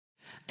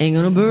Ain't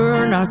gonna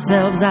burn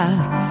ourselves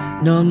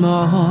out no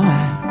more.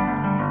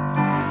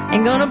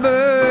 Ain't gonna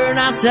burn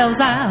ourselves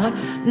out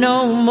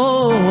no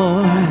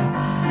more.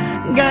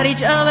 Got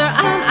each other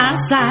on our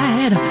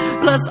side,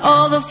 plus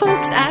all the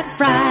folks at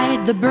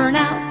Fried, the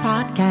Burnout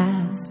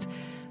Podcast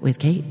with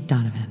Kate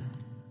Donovan.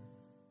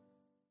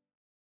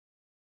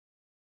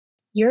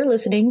 You're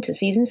listening to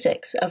Season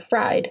 6 of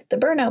Fried, the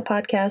Burnout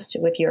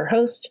Podcast with your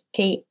host,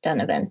 Kate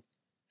Donovan.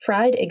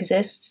 Fried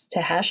exists to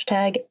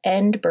hashtag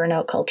end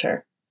burnout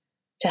culture,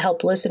 to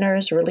help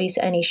listeners release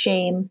any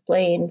shame,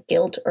 blame,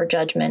 guilt, or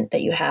judgment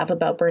that you have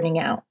about burning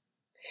out,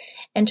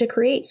 and to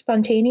create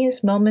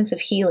spontaneous moments of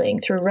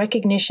healing through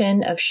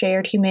recognition of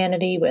shared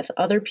humanity with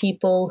other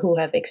people who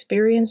have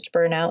experienced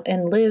burnout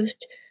and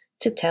lived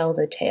to tell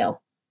the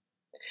tale.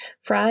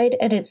 Fried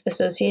and its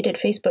associated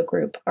Facebook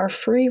group are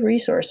free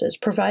resources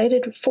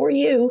provided for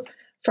you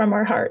from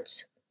our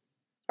hearts.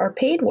 Our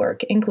paid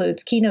work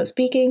includes keynote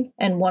speaking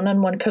and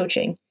one-on-one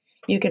coaching.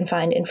 You can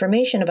find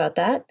information about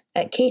that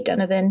at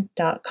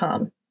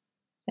katedonovan.com.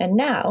 And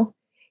now,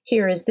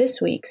 here is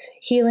this week's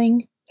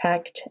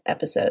healing-packed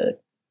episode.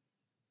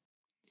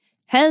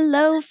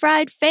 Hello,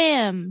 Fried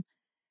fam!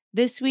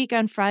 This week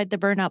on Fried the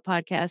Burnout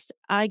Podcast,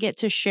 I get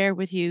to share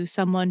with you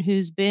someone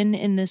who's been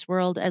in this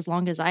world as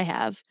long as I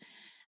have.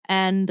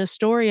 And the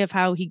story of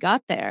how he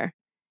got there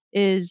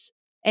is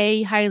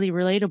A, highly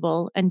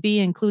relatable, and B,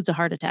 includes a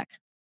heart attack.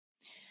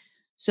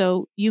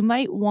 So you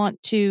might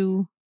want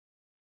to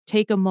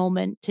take a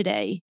moment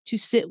today to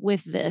sit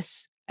with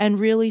this and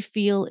really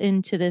feel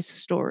into this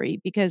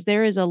story, because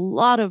there is a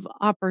lot of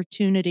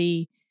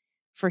opportunity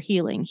for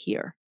healing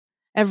here.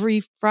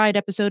 Every Fried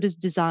episode is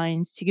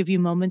designed to give you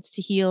moments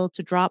to heal,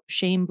 to drop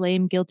shame,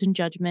 blame, guilt, and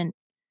judgment.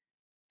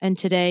 And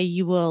today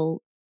you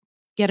will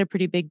get a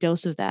pretty big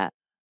dose of that.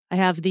 I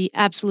have the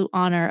absolute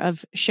honor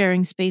of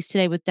sharing space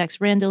today with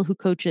Randall, who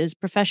coaches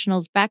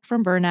professionals back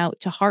from burnout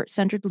to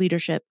heart-centered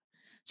leadership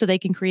so they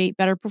can create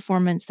better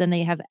performance than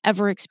they have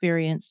ever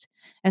experienced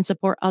and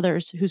support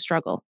others who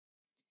struggle.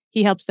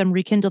 He helps them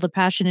rekindle the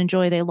passion and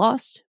joy they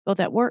lost,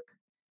 both at work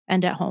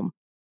and at home.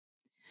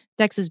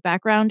 Dex's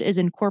background is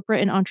in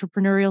corporate and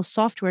entrepreneurial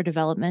software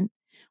development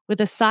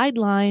with a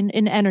sideline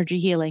in energy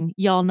healing.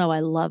 Y'all know I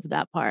love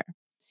that part.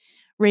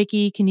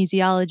 Reiki,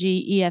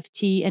 kinesiology,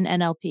 EFT, and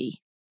NLP.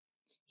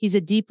 He's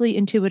a deeply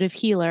intuitive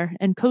healer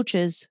and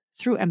coaches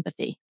through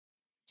empathy.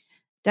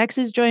 Dex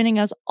is joining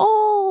us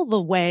all the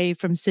way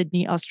from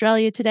Sydney,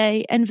 Australia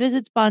today, and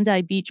visits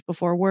Bondi Beach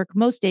before work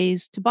most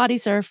days to body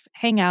surf,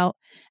 hang out,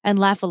 and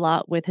laugh a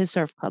lot with his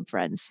surf club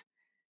friends.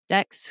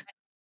 Dex,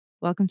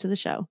 welcome to the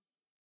show.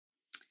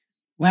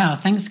 Wow,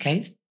 thanks,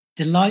 Kate.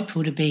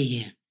 Delightful to be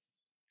here.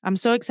 I'm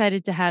so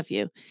excited to have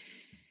you.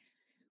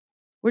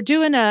 We're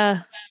doing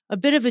a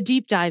bit of a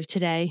deep dive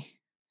today,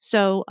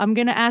 so I'm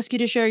going to ask you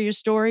to share your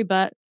story,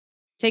 but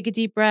take a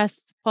deep breath,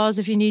 pause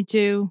if you need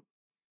to,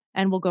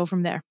 and we'll go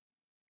from there.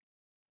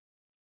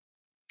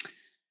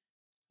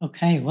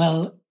 Okay,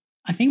 well,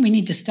 I think we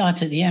need to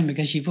start at the end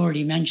because you've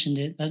already mentioned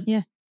it.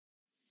 That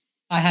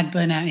I had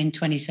burnout in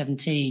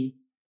 2017,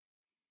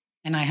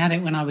 and I had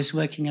it when I was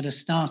working at a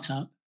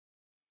startup.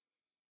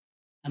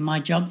 And my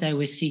job there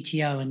was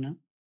CTO, and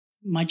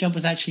my job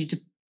was actually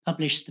to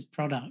publish the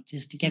product,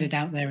 is to get it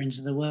out there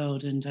into the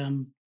world.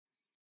 And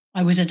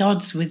I was at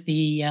odds with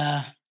the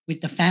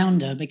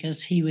founder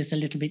because he was a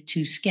little bit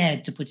too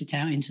scared to put it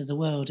out into the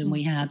world. And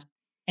we had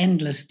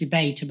endless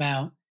debate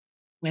about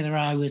whether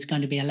I was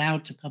going to be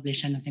allowed to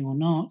publish anything or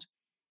not.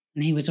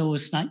 And he was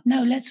always like,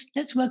 no,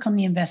 let's work on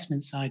the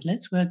investment side.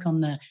 Let's work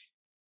on the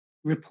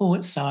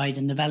report side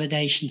and the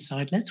validation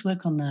side. Let's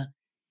work on the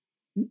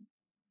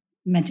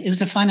it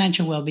was a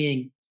financial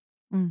well-being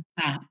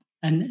app.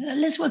 And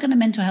let's work on the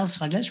mental health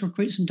side. Let's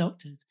recruit some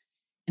doctors.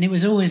 And it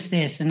was always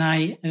this. And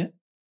I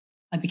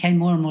became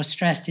more and more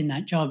stressed in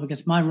that job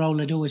because my role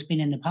had always been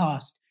in the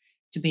past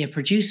to be a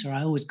producer.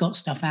 I always got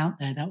stuff out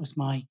there. That was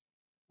my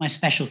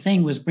special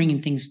thing, was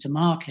bringing things to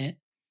market.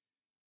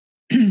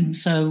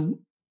 So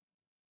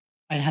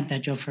I had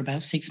that job for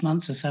about 6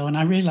 months or so, and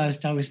I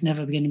realized I was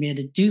never going to be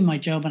able to do my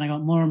job, and I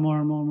got more and more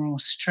and more and more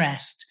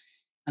stressed.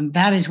 And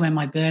that is when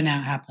my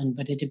burnout happened,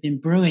 but it had been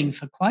brewing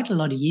for quite a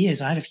lot of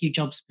years. I had a few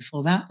jobs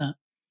before that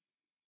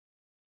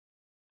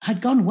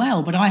had gone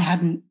well, but I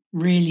hadn't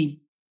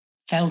really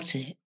felt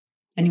it.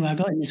 Anyway, I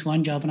got in this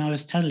one job and I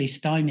was totally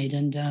stymied,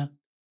 and the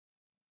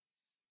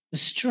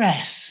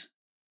stress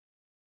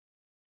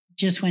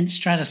just went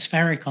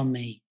stratospheric on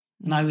me.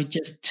 And I would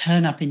just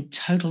turn up in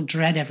total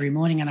dread every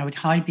morning, and I would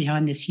hide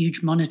behind this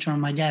huge monitor on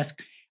my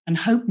desk and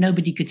hope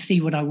nobody could see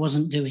what I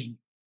wasn't doing.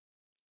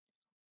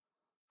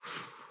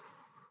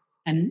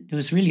 And it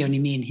was really only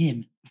me and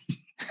him.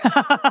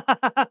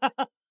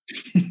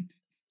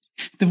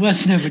 There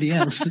was nobody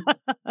else.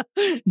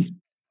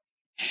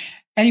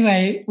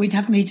 Anyway, we'd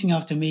have meeting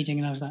after meeting,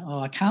 and I was like,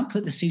 oh, I can't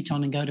put the suit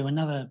on and go to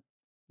another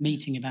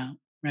meeting about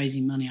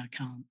raising money. I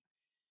can't.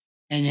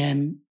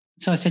 And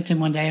so I said to him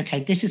one day,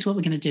 okay, this is what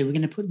we're going to do. We're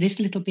going to put this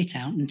little bit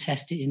out and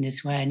test it in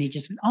this way. And he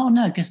just went, oh,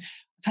 no, because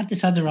I've had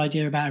this other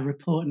idea about a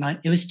report. And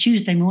it was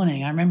Tuesday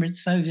morning. I remember it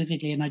so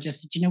vividly. And I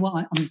just said, you know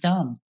what? I'm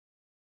done.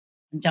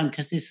 I'm done,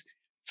 because this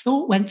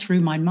thought went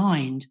through my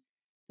mind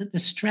that the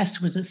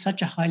stress was at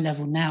such a high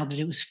level now that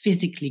it was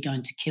physically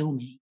going to kill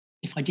me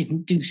if I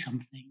didn't do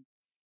something.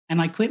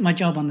 And I quit my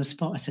job on the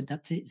spot. I said,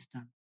 that's it, it's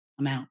done.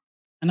 I'm out.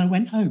 And I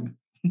went home.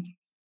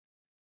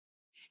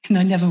 And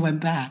I never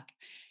went back.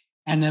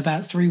 And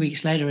about 3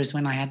 weeks later is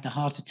when I had the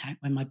heart attack,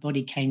 when my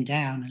body came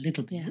down a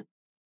little bit. Yeah.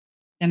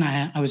 Then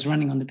I was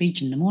running on the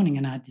beach in the morning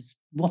and I had this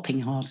whopping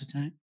heart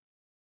attack.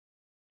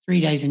 3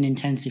 days in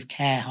intensive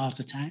care heart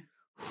attack.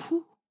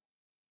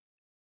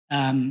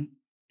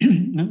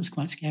 It was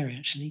quite scary,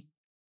 actually.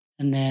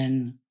 And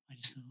then I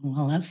just thought,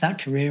 well, that's that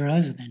career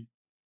over then.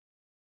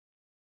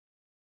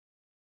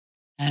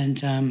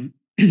 And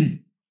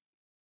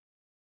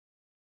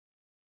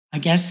I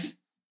guess,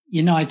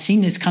 I'd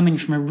seen this coming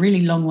from a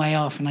really long way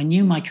off, and I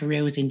knew my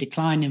career was in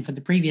decline. And for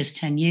the previous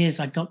 10 years,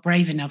 I got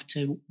brave enough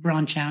to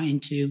branch out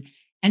into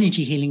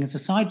energy healing as a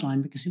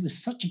sideline, because it was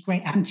such a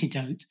great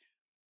antidote,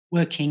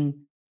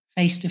 working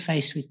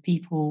face-to-face with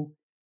people,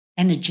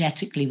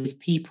 energetically with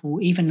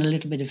people, even a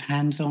little bit of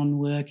hands-on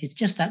work. It's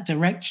just that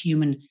direct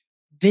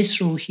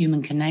visceral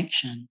human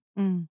connection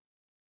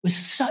was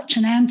such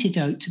an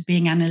antidote to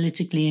being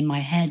analytically in my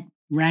head,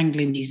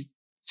 wrangling these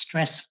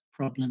stress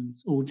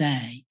problems all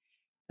day,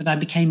 that I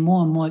became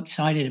more and more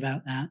excited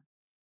about that.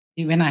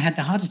 When I had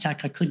the heart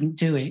attack, I couldn't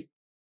do it.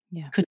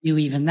 Yeah. Couldn't do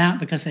even that,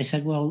 because they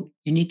said, well,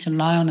 you need to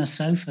lie on a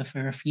sofa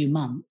for a few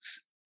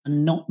months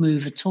and not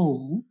move at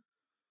all,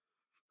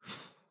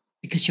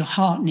 because your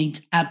heart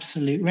needs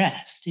absolute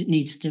rest. It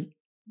needs to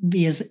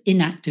be as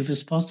inactive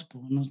as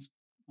possible. And I was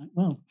like,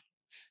 well,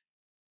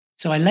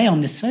 so I lay on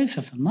this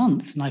sofa for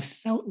months and I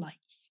felt like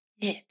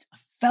shit. I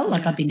felt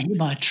like I'd been hit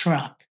by a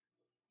truck.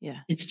 Yeah.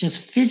 It's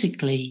just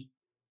physically,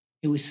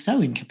 it was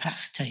so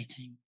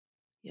incapacitating.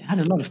 Yeah. I had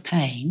a lot of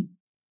pain.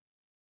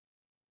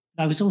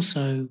 But I was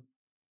also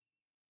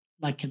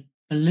like a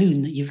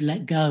balloon that you've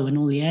let go and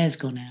all the air's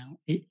gone out.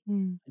 I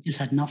just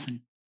had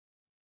nothing.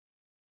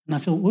 And I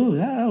thought, whoa,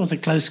 that was a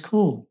close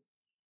call.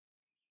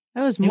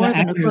 That was more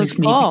than a close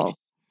call.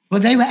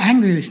 Well, they were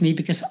angry with me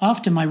because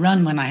after my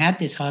run, when I had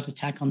this heart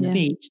attack on the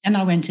beach, then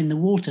I went in the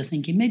water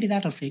thinking maybe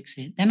that'll fix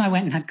it. Then I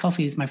went and had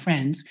coffee with my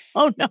friends.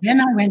 Oh, no. Then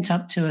I went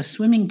up to a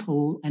swimming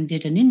pool and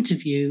did a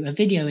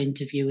video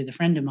interview with a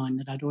friend of mine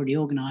that I'd already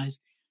organized.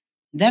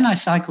 Then I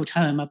cycled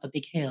home up a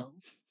big hill.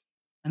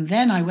 And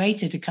then I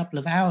waited a couple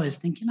of hours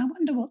thinking, I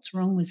wonder what's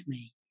wrong with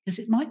me, because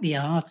it might be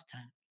a heart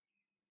attack.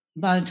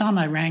 By the time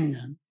I rang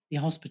them, the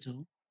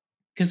hospital,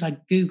 because I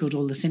Googled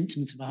all the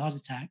symptoms of a heart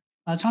attack,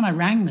 by the time I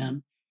rang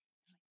them,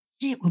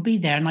 it will be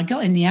there. And I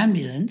got in the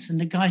ambulance and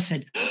the guy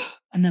said,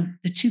 and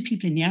the two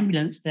people in the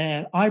ambulance,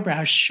 their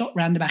eyebrows shot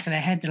round the back of their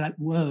head. They're like,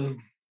 whoa,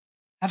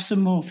 have some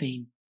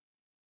morphine.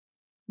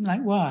 I'm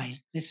like,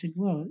 why? They said,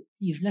 well,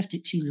 you've left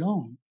it too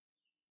long.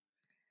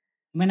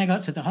 And when I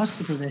got to the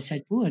hospital, they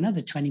said, oh,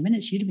 another 20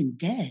 minutes, you'd have been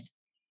dead.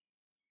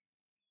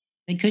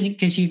 They couldn't,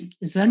 because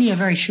there's only a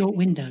very short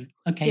window.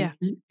 Okay,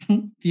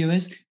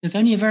 viewers, there's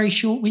only a very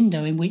short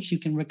window in which you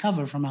can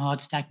recover from a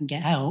heart attack and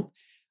get help.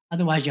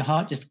 Otherwise, your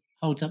heart just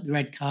holds up the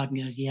red card and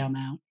goes, yeah, I'm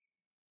out.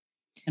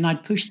 And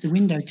I'd pushed the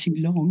window too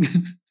long.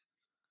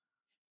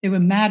 They were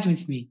mad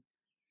with me.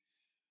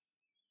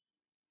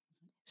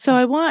 So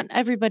I want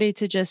everybody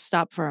to just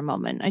stop for a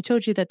moment. I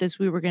told you that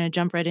we were going to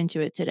jump right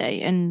into it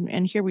today,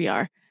 and here we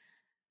are.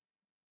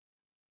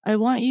 I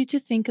want you to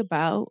think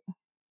about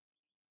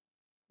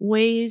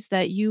ways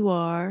that you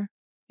are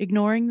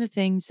ignoring the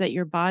things that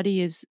your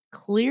body is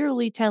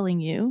clearly telling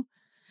you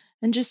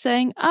and just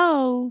saying,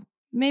 oh,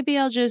 maybe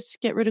I'll just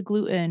get rid of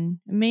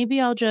gluten.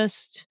 Maybe I'll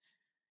just,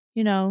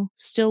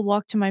 still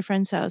walk to my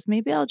friend's house.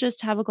 Maybe I'll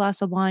just have a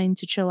glass of wine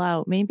to chill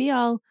out. Maybe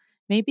I'll.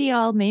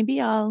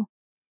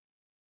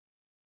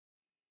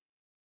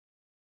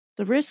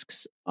 The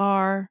risks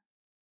are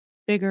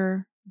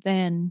bigger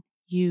than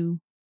you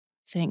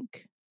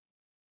think.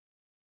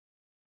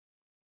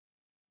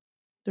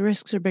 The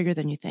risks are bigger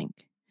than you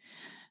think.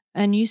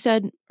 And you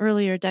said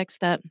earlier, Dex,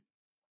 that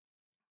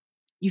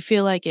you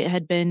feel like it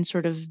had been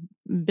sort of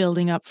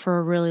building up for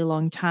a really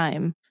long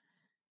time.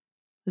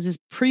 Was this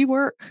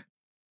pre-work?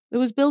 It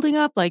was building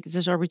up? Like,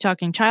 are we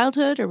talking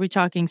childhood? Are we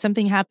talking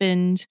something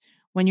happened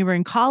when you were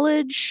in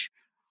college?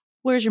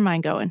 Where's your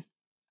mind going?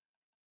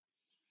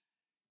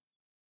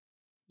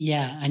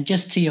 Yeah. And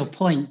just to your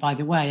point, by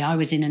the way, I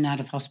was in and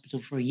out of hospital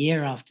for a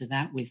year after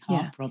that with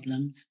heart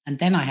problems. And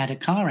then I had a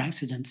car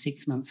accident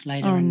 6 months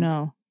later. Oh,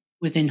 no.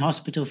 Was in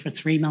hospital for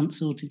 3 months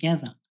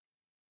altogether.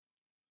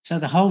 So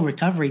the whole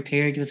recovery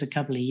period was a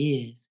couple of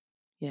years.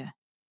 Yeah.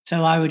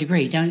 So I would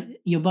agree.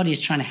 Your body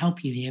is trying to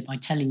help you here by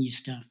telling you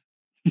stuff.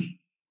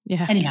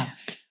 Yeah. Anyhow,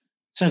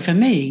 so for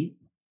me,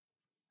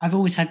 I've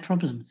always had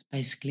problems,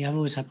 basically. I've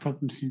always had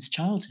problems since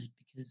childhood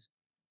because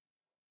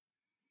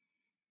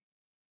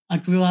I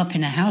grew up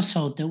in a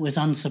household that was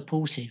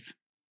unsupportive.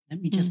 Let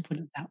me just put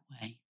it that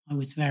way. I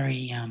was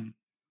very, I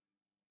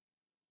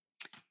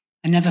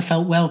never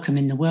felt welcome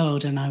in the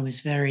world, and I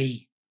was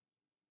very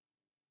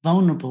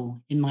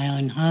vulnerable in my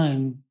own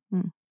home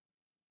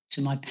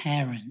to my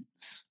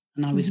parents.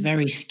 And I was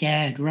very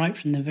scared right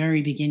from the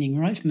very beginning,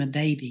 right from a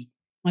baby.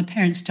 my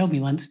parents told me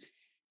once,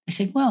 they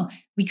said, well,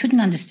 we couldn't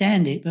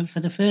understand it, but for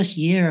the first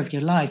year of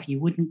your life, you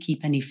wouldn't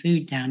keep any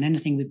food down.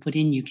 Anything we put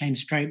in you came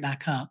straight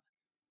back up.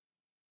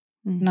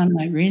 And I'm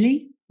like,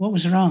 really? What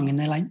was wrong? And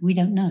they're like, we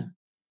don't know.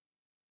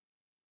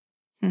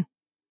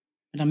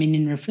 But I mean,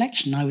 in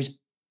reflection, I was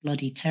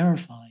bloody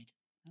terrified.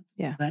 That's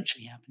what was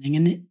actually happening.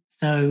 And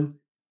so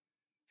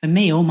for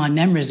me, all my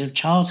memories of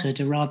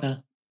childhood are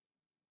rather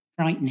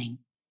frightening.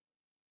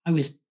 I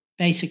was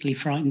basically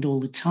frightened all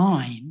the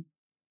time,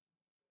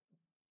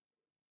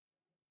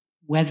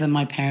 whether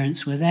my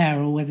parents were there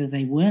or whether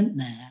they weren't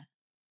there.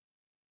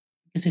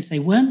 Because if they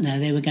weren't there,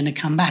 they were going to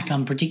come back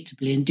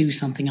unpredictably and do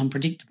something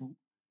unpredictable.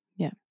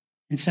 Yeah.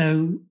 And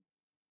so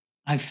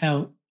I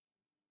felt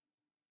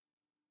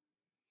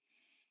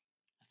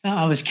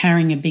I was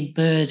carrying a big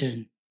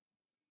burden.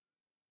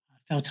 I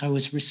felt I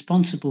was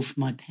responsible for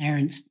my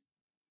parents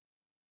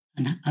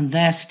and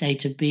their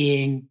state of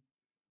being.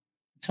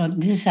 So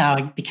this is how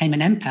I became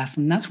an empath,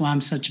 and that's why I'm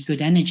such a good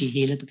energy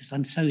healer, because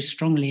I'm so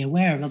strongly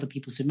aware of other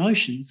people's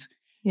emotions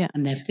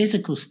and their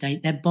physical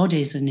state. Their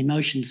bodies and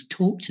emotions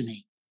talk to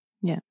me.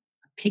 Yeah.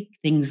 I pick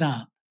things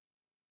up.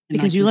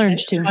 Because you learned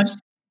to.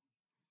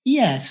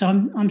 Yeah, so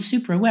I'm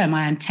super aware.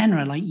 My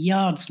antennae are like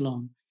yards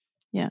long.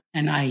 Yeah.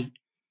 And I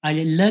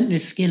learned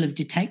this skill of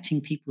detecting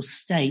people's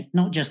state,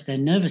 not just their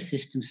nervous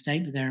system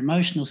state, but their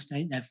emotional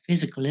state, their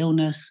physical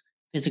illness,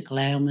 physical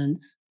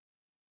ailments.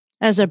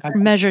 As a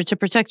measure to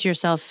protect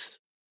yourself,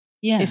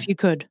 if you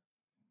could.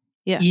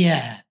 Yeah.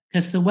 Yeah,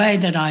 because the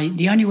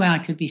only way I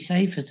could be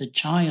safe as a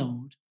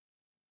child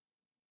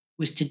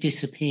was to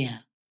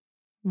disappear.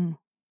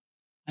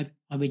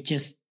 I would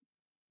just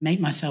make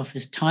myself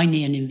as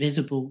tiny and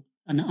invisible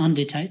and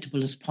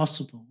undetectable as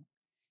possible,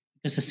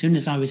 because as soon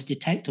as I was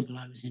detectable,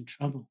 I was in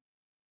trouble.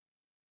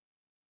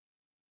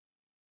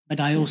 But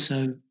I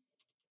also,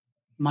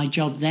 my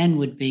job then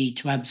would be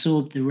to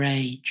absorb the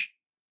rage.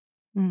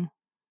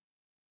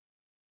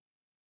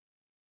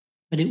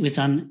 But it was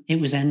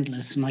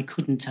endless, and I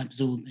couldn't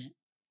absorb it.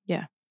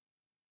 Yeah.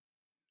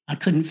 I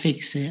couldn't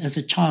fix it. As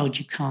a child,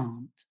 you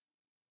can't.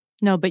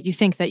 No, but you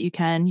think that you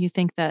can. You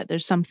think that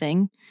there's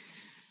something.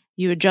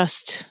 You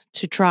adjust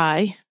to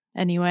try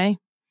anyway.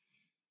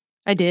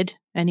 I did.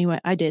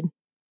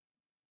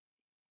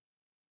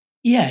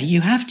 Yeah,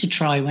 you have to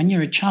try when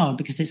you're a child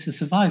because it's a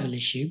survival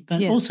issue.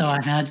 But also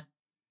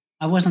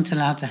I wasn't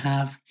allowed to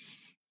have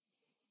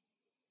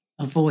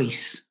a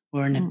voice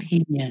or an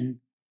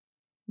opinion.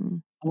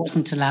 I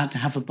wasn't allowed to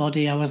have a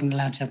body. I wasn't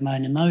allowed to have my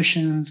own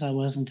emotions. I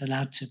wasn't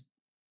allowed to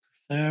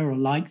prefer or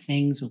like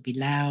things or be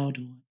loud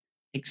or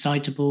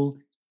excitable.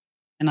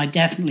 And I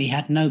definitely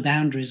had no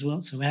boundaries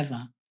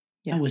whatsoever.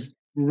 Yeah. That was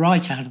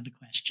right out of the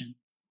question.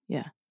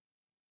 Yeah.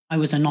 I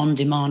was an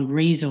on-demand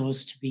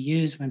resource to be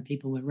used when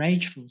people were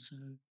rageful. So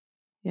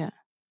yeah,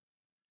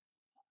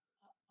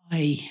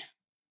 I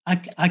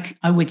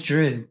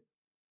withdrew.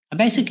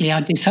 I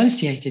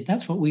dissociated.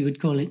 That's what we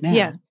would call it now.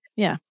 Yes.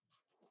 Yeah.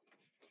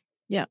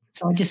 Yeah.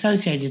 So I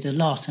dissociated a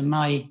lot, and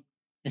my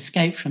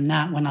escape from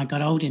that when I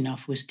got old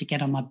enough was to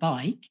get on my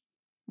bike,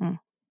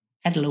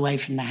 pedal away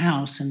from the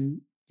house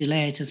and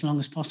delay it as long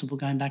as possible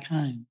going back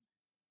home.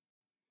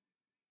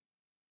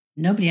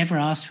 Nobody ever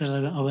asked what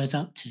I was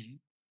up to.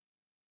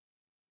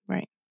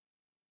 Right.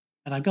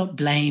 But I got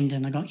blamed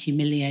and I got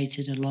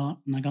humiliated a lot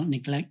and I got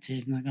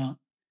neglected and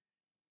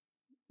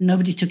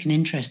nobody took an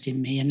interest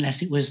in me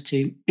unless it was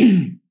to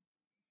kind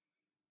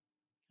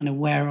of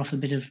wear off a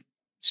bit of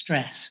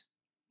stress.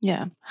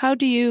 Yeah. How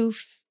do you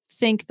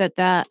think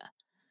that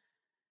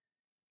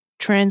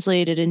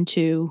translated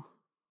into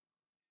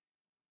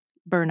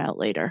burnout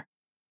later?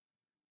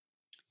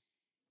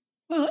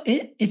 Well,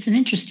 it's an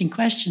interesting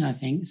question, I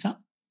think. So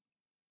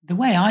the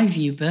way I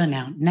view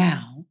burnout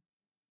now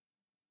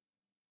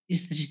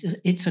is that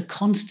it's a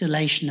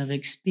constellation of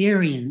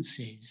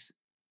experiences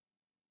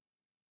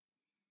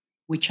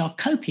which are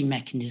coping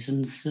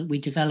mechanisms that we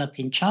develop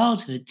in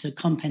childhood to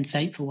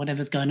compensate for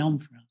whatever's going on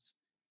for us.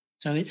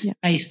 So it's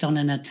based on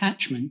an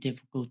attachment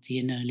difficulty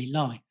in early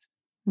life.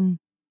 And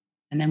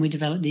then we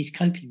develop these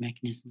coping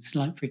mechanisms,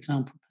 like, for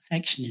example,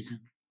 perfectionism.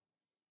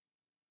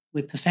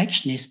 We're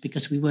perfectionists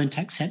because we weren't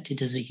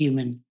accepted as a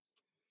human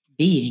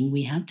being.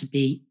 We had to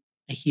be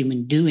a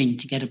human doing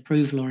to get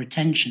approval or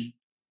attention.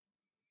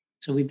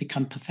 So we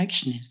become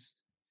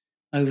perfectionists,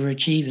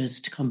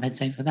 overachievers to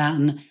compensate for that.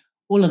 And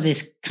all of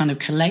this kind of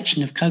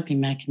collection of coping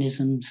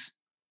mechanisms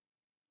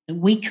that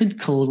we could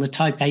call the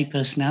type A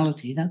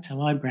personality. That's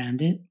how I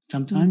brand it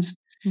sometimes.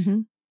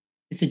 Mm-hmm.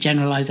 It's a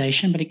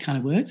generalization, but it kind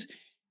of works.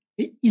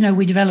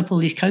 We develop all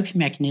these coping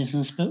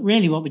mechanisms, but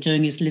really what we're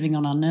doing is living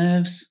on our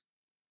nerves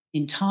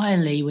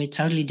entirely. We're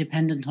totally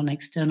dependent on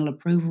external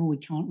approval. We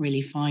can't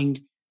really find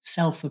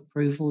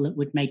self-approval that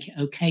would make it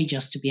okay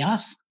just to be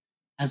us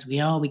as we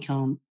are. We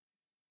can't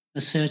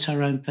assert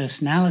our own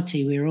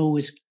personality. We're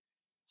always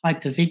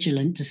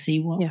hypervigilant to see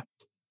what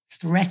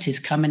threat is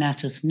coming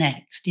at us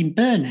next. In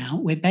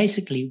burnout, we're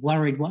basically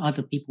worried what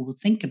other people will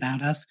think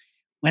about us,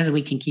 whether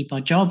we can keep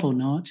our job or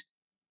not.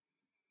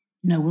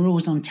 We're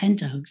always on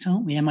tenterhooks,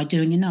 aren't we? Am I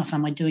doing enough?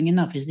 Am I doing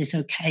enough? Is this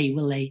okay?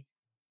 Will they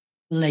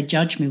Will they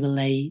judge me? Will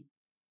they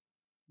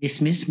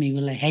dismiss me?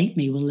 Will they hate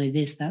me? Will they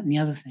this, that, and the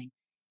other thing?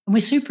 And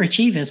we're super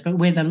achievers, but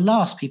we're the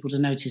last people to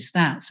notice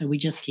that. So we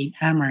just keep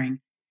hammering.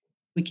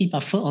 We keep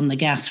our foot on the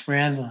gas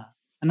forever.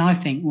 And I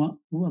think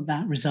what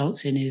that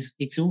results in is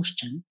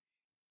exhaustion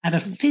at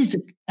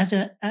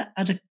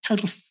a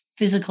total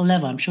physical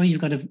level. I'm sure you've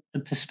got a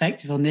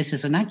perspective on this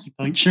as an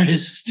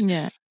acupuncturist.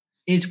 Yeah.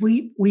 Is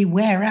we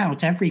wear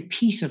out every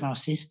piece of our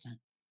system,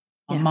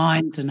 our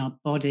minds and our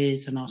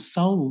bodies and our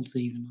souls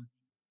even.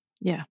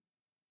 Yeah.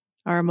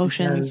 Our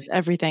emotions,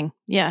 everything.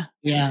 Yeah.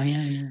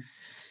 Yeah.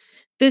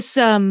 This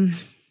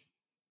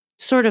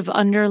sort of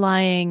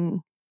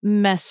underlying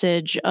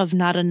message of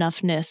not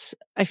enoughness,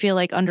 I feel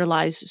like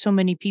underlies so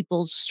many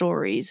people's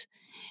stories.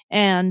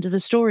 And the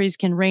stories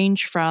can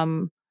range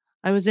from,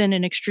 I was in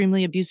an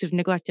extremely abusive,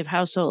 neglective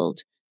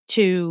household,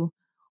 to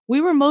we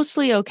were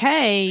mostly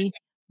okay,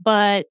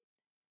 but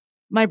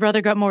my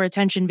brother got more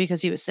attention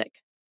because he was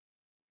sick.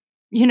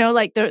 You know,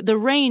 like the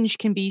range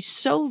can be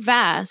so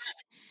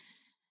vast.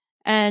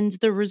 And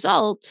the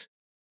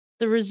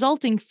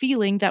resulting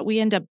feeling that we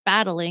end up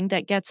battling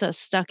that gets us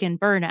stuck in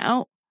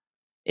burnout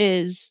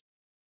is,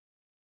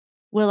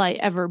 will I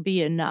ever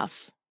be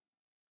enough?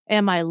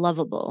 Am I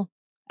lovable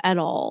at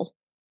all?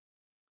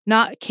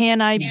 Not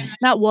can I,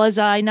 not was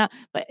I, not,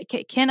 but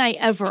can I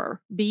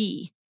ever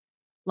be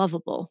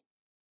lovable?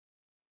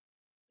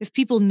 If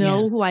people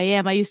know who I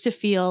am, I used to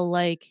feel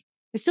like,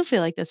 I still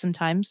feel like this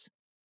sometimes.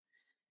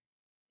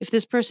 If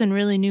this person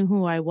really knew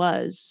who I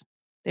was,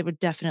 they would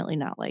definitely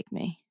not like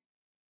me.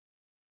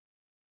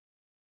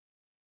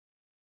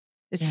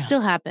 It still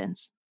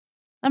happens.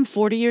 I'm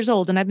 40 years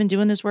old and I've been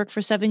doing this work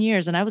for 7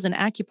 years, and I was an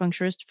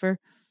acupuncturist for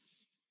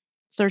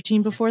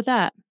 13 before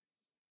that.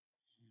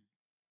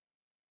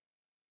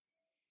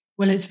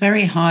 Well, it's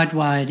very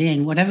hardwired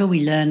in. Whatever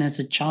we learn as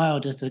a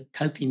child as a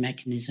coping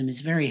mechanism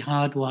is very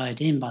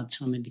hardwired in by the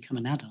time we become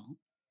an adult.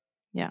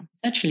 Yeah.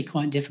 It's actually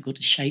quite difficult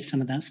to shake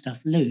some of that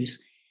stuff loose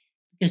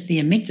because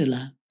the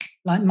amygdala,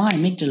 like my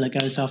amygdala,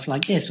 goes off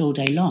like this all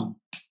day long.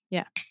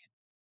 Yeah.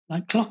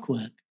 Like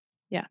clockwork.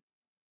 Yeah.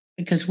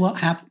 Because what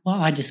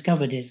I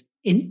discovered is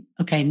in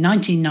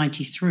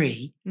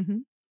 1993,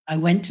 I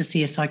went to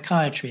see a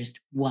psychiatrist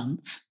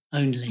once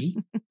only.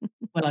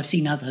 Well, I've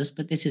seen others,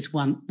 but this is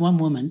one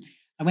woman.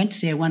 I went to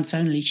see her once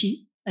only.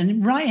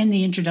 And right in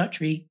the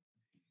introductory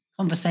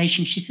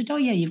conversation, she said, "Oh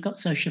yeah, you've got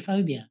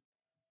sociophobia."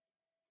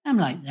 I'm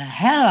like, "The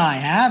hell I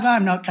have!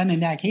 I'm not coming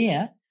back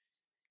here."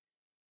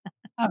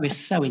 I was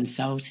so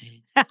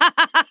insulted.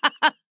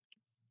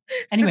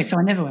 Anyway, so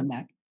I never went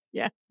back.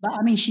 Yeah. But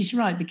I mean, she's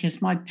right,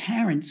 because my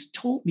parents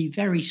taught me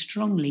very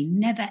strongly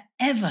never,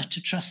 ever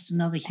to trust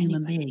another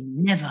human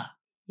being. Never.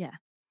 Yeah.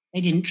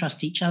 They didn't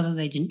trust each other.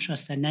 They didn't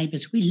trust their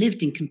neighbors. We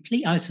lived in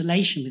complete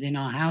isolation within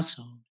our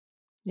household.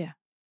 Yeah.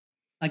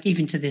 Like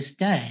even to this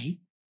day,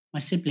 my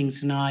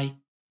siblings and I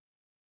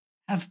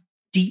have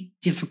deep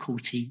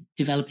difficulty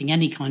developing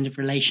any kind of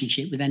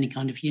relationship with any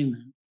kind of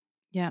human.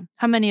 Yeah.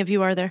 How many of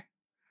you are there?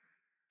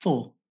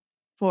 4.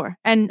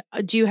 And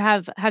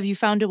have you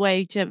found a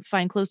way to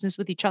find closeness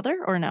with each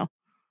other or no?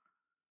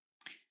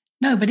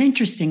 No, but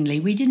interestingly,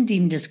 we didn't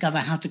even discover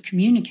how to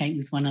communicate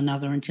with one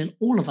another until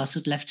all of us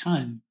had left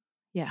home.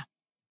 Yeah.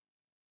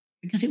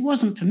 Because it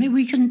wasn't permitted.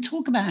 We couldn't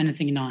talk about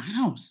anything in our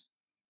house.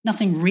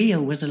 Nothing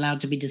real was allowed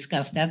to be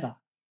discussed ever.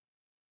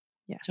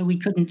 Yeah. So we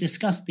couldn't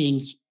discuss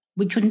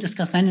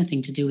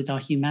anything to do with our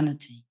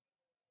humanity.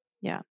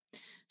 Yeah.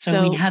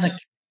 So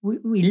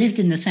we lived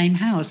in the same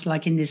house,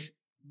 like in this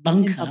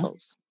bunker.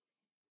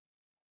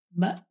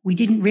 But we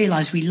didn't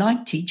realize we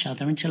liked each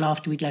other until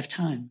after we'd left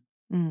home.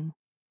 Mm.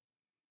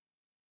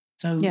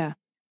 So, yeah.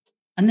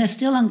 And they're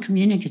still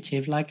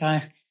uncommunicative. Like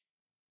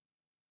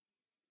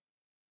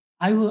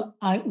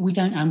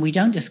we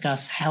don't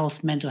discuss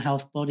health, mental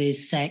health,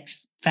 bodies,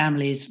 sex,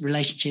 families,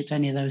 relationships,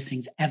 any of those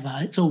things ever.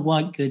 It's all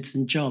white goods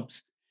and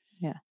jobs.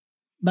 Yeah.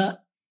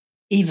 But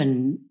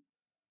even,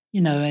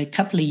 a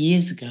couple of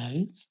years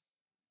ago,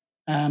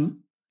 I think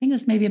it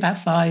was maybe about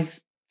 5-6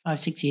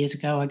 years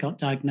ago, I got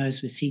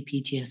diagnosed with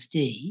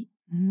cPTSD.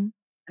 Mm-hmm.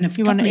 And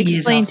you want to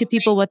explain to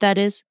people what that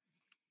is?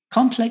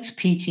 Complex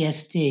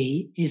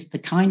PTSD is the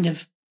kind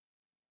of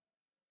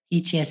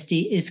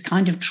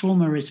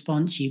trauma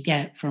response you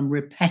get from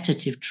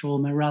repetitive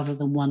trauma rather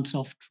than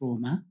once-off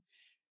trauma.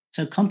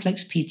 So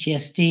complex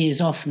PTSD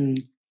is often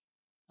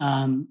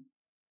a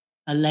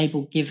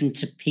label given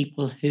to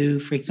people who,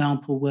 for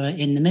example, were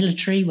in the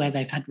military, where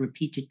they've had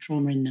repeated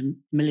trauma in the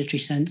military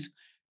sense.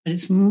 But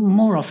it's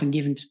more often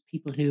given to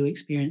people who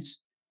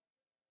experience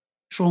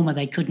trauma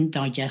they couldn't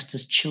digest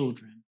as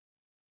children.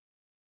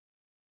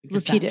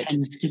 Because that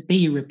tends to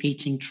be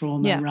repeating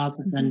trauma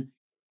rather than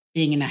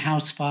being in a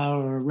house fire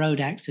or a road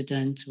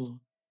accident.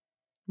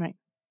 Right.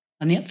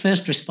 And the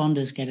first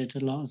responders get it a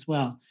lot as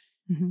well.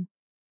 Mm-hmm.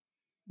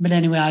 But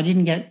anyway, I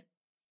didn't get,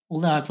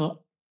 although I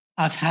thought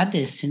I've had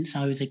this since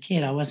I was a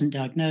kid. I wasn't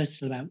diagnosed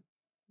till about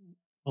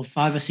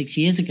 5 or 6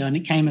 years ago, and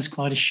it came as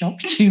quite a shock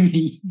to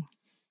me.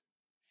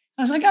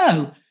 I was like,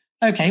 oh,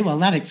 okay, well,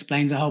 that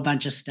explains a whole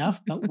bunch of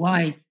stuff. But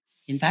why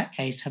in that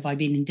case, have I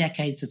been in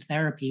decades of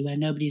therapy where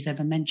nobody's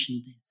ever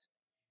mentioned this?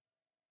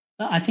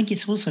 But I think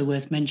it's also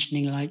worth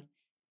mentioning, like,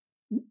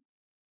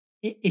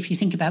 if you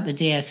think about the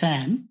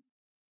DSM,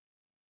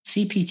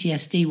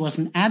 cPTSD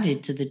wasn't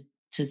added to the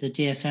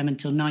DSM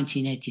until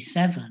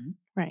 1987.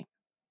 Right.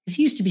 Because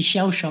it used to be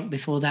shell shock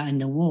before that in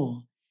the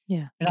war.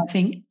 Yeah. But I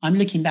think I'm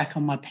looking back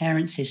on my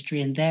parents'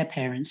 history and their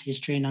parents'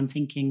 history, and I'm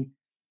thinking,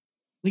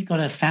 we've got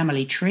a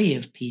family tree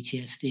of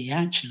PTSD,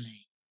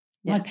 actually.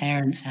 Yeah. My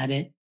parents had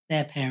it,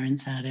 their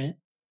parents had it.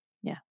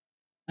 Yeah.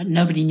 But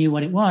nobody knew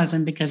what it was.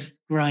 And because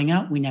growing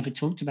up, we never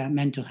talked about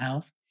mental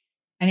health.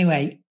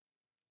 Anyway,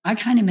 I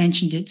kind of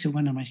mentioned it to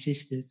one of my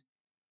sisters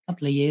a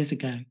couple of years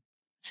ago. I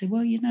said,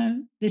 well,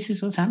 this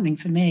is what's happening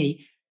for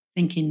me,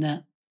 thinking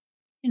that,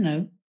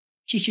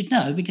 she should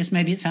know because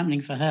maybe it's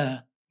happening for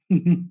her.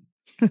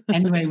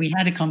 Anyway, we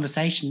had a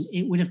conversation.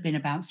 It would have been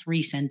about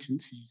 3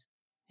 sentences.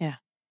 Yeah.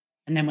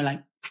 And then we're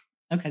like,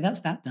 okay,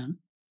 that's that done.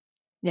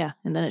 Yeah.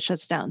 And then it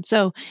shuts down.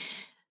 So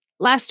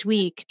last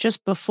week,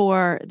 just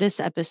before this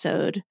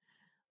episode,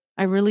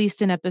 I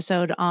released an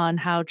episode on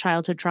how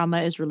childhood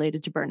trauma is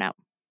related to burnout.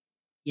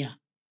 Yeah.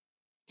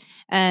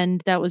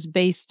 And that was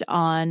based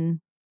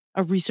on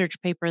a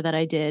research paper that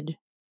I did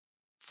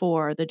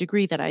for the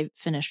degree that I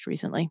finished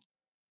recently.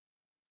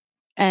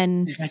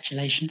 And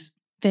congratulations.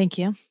 Thank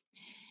you.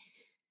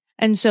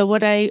 And so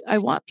what I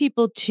want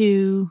people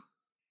to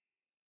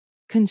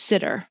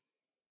consider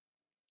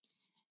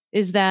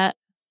is that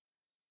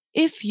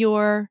if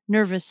your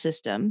nervous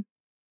system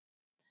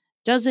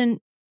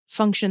doesn't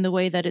function the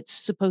way that it's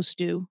supposed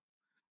to,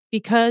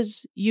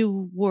 because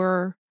you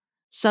were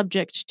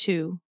subject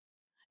to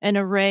an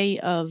array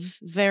of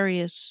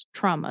various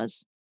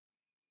traumas,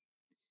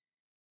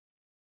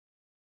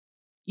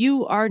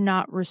 you are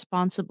not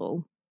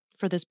responsible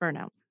for this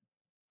burnout.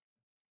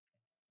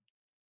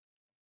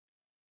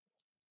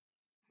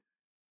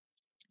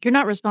 You're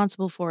not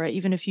responsible for it,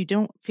 even if you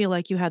don't feel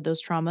like you had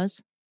those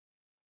traumas.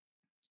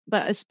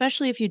 But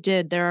especially if you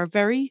did, there are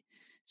very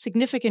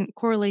significant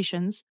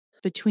correlations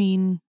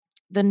between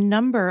the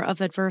number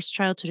of adverse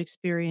childhood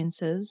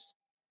experiences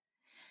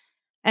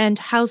and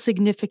how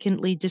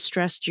significantly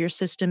distressed your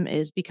system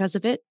is because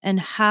of it, and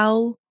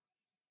how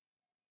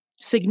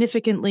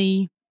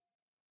significantly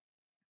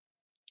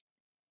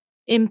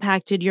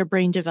impacted your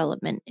brain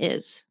development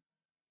is.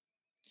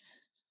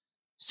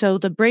 So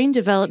the brain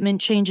development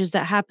changes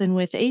that happen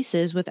with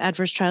ACEs, with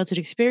adverse childhood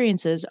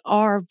experiences,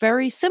 are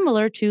very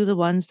similar to the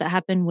ones that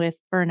happen with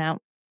burnout.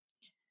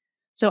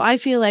 So I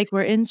feel like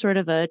we're in sort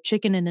of a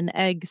chicken and an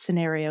egg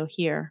scenario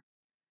here.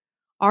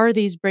 Are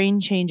these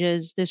brain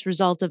changes this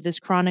result of this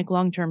chronic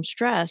long-term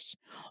stress,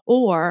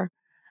 or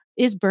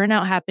is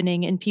burnout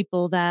happening in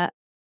people that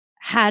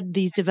had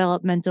these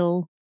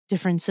developmental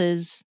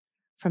differences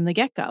from the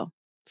get-go,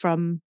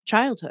 from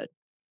childhood?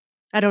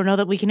 I don't know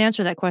that we can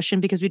answer that question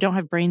because we don't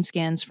have brain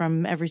scans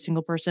from every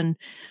single person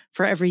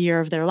for every year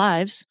of their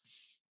lives.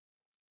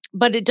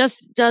 But it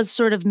just does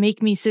sort of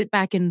make me sit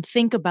back and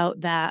think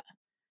about that.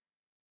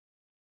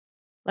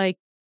 Like,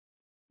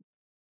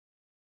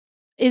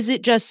 is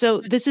it just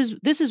so this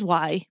is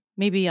why,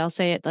 maybe I'll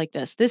say it like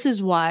this. This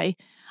is why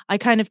I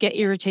kind of get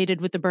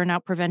irritated with the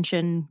burnout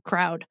prevention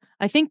crowd.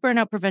 I think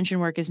burnout prevention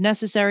work is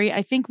necessary.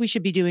 I think we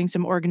should be doing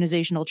some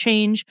organizational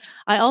change.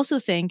 I also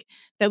think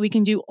that we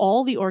can do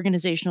all the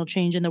organizational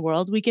change in the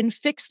world. We can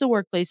fix the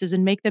workplaces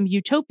and make them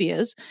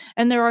utopias.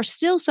 And there are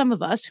still some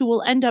of us who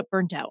will end up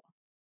burnt out.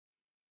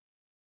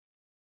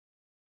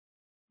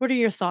 What are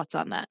your thoughts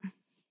on that?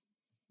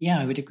 Yeah,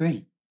 I would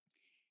agree.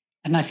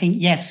 And I think,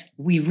 yes,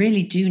 we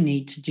really do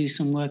need to do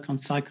some work on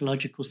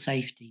psychological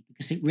safety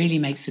because it really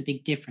makes a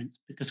big difference.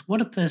 Because what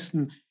a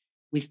person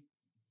with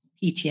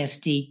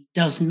PTSD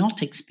does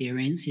not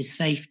experience is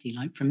safety.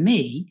 Like for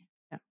me,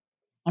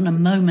 on a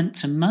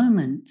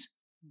moment-to-moment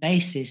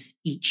basis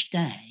each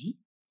day,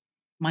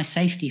 my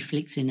safety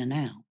flicks in and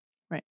out.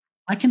 Right.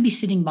 I can be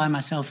sitting by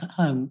myself at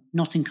home,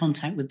 not in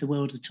contact with the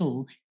world at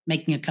all,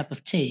 making a cup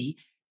of tea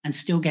and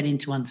still get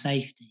into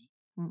unsafety.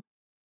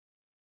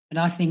 But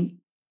I think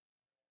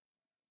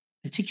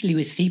particularly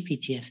with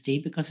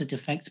cPTSD, because it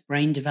affects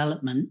brain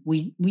development,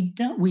 we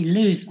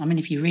lose. I mean,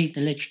 if you read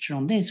the literature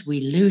on this, we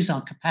lose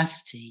our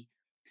capacity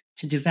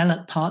to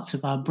develop parts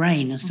of our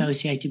brain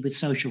associated with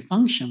social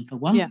function, for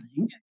one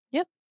thing.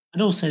 Yep.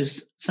 But also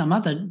some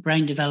other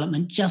brain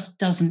development just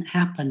doesn't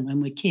happen when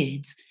we're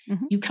kids.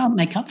 You can't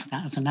make up for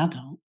that as an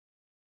adult.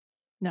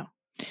 No.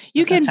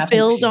 You can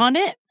build on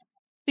it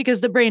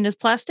because the brain is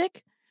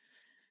plastic.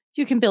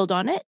 You can build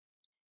on it.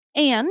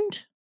 And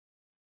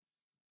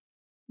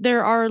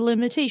there are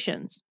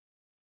limitations.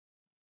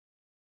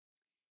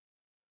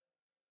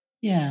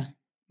 Yeah.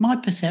 My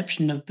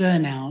perception of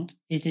burnout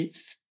is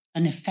it's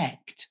an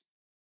effect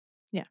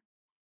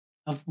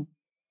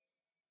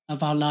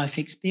of our life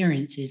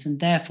experiences. And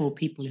therefore,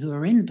 people who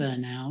are in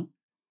burnout,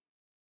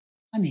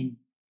 I mean,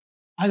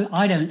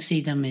 I don't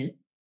see them,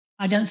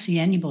 I don't see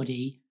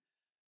anybody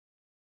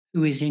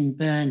who is in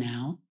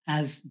burnout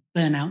as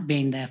burnout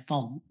being their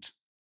fault.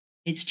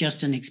 It's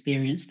just an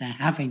experience they're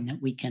having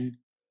that we can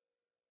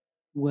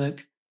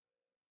work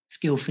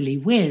skillfully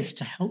with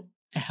to help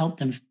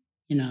them,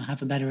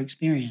 have a better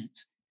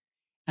experience.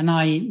 And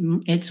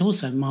it's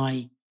also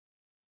my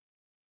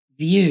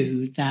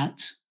view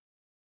that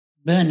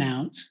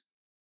burnout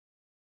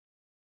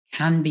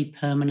can be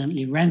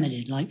permanently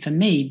remedied. Like for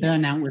me,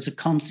 burnout was a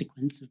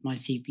consequence of my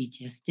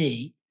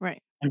cPTSD,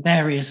 right, and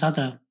various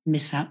other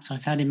mishaps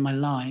I've had in my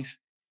life.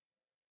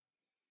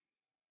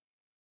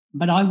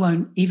 But I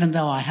won't, even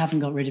though I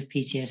haven't got rid of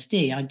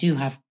PTSD, I do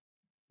have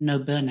no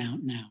burnout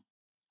now.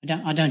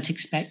 I don't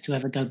expect to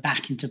ever go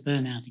back into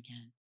burnout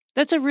again.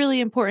 That's a really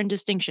important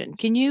distinction.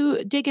 Can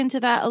you dig into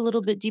that a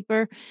little bit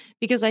deeper?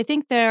 Because I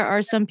think there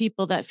are some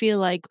people that feel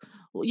like,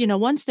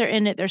 once they're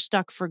in it, they're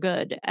stuck for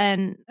good.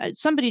 And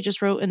somebody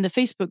just wrote in the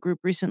Facebook group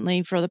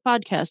recently for the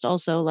podcast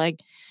also, like,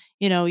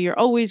 you're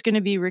always going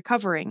to be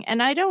recovering.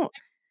 And I don't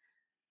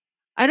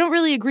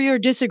really agree or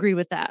disagree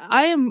with that.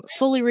 I am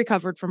fully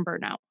recovered from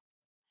burnout.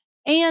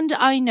 And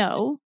I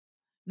know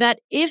that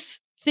if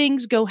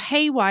things go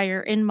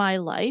haywire in my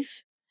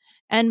life,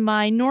 and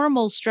my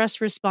normal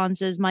stress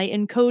responses, my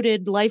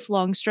encoded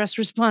lifelong stress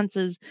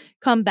responses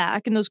come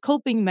back and those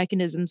coping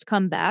mechanisms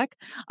come back,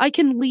 I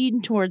can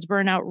lean towards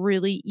burnout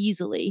really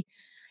easily.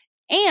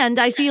 And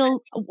I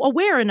feel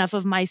aware enough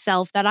of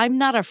myself that I'm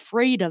not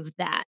afraid of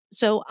that.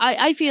 So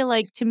I feel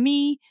like, to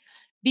me,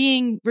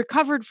 being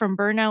recovered from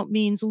burnout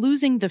means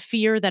losing the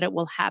fear that it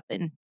will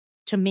happen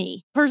to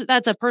me.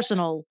 That's a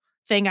personal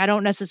thing. I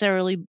don't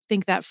necessarily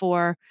think that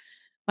for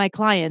my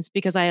clients,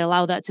 because I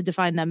allow that to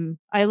define them.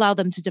 I allow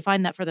them to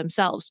define that for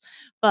themselves.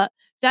 But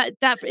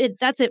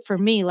that's it for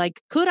me.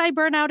 Like, could I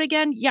burn out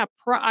again? Yeah,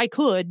 I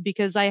could,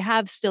 because I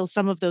have still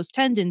some of those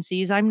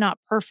tendencies. I'm not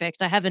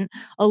perfect. I haven't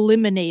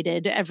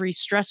eliminated every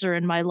stressor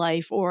in my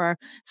life or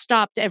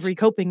stopped every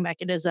coping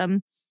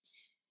mechanism.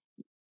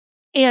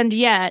 And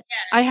yet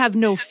I have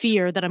no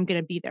fear that I'm going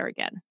to be there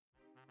again.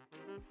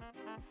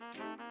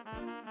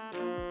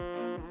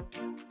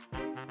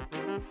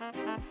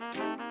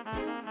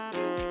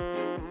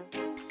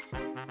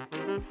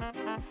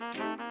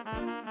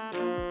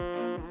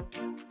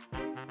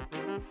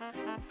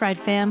 Fried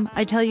fam,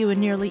 I tell you in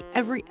nearly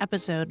every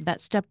episode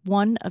that step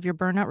one of your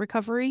burnout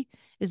recovery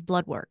is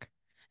blood work.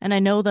 And I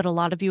know that a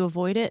lot of you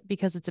avoid it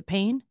because it's a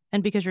pain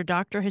and because your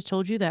doctor has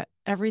told you that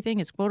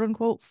everything is quote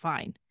unquote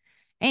fine.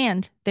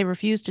 And they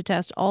refuse to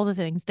test all the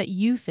things that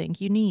you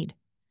think you need.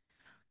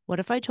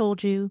 What if I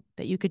told you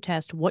that you could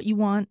test what you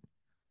want,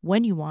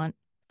 when you want,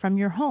 from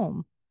your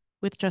home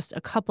with just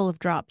a couple of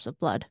drops of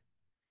blood?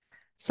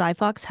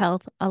 CyFox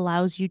Health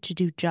allows you to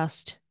do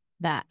just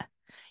that.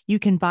 You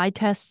can buy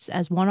tests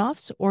as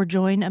one-offs or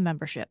join a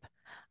membership.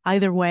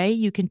 Either way,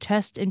 you can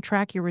test and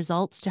track your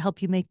results to help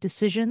you make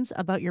decisions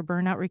about your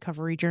burnout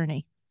recovery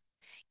journey.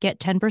 Get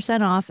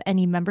 10% off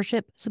any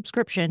membership,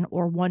 subscription,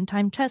 or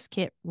one-time test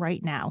kit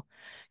right now.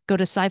 Go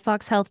to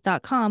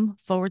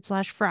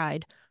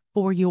cyfoxhealth.com/fried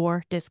for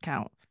your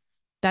discount.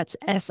 That's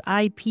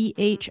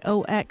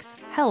SIPHOX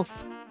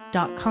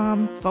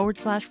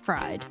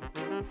health.com/fried.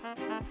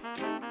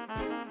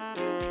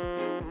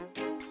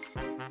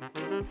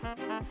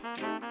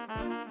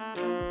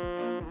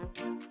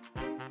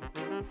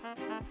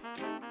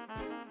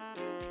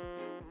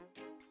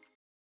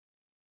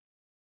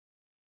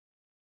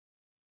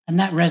 And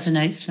that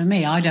resonates for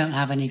me. I don't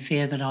have any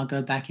fear that I'll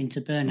go back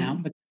into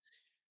burnout, but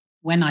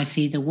when I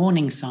see the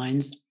warning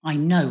signs, I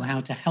know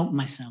how to help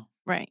myself.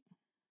 Right.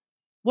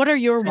 What are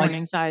your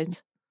warning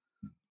signs?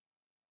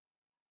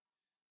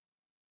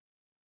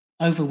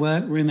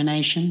 Overwork,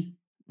 rumination,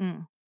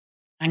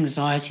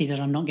 anxiety that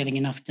I'm not getting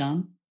enough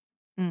done.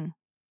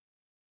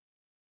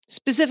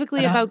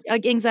 Specifically about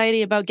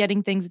anxiety about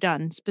getting things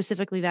done,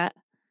 specifically that?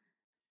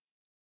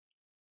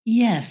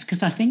 Yes,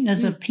 because I think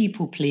there's a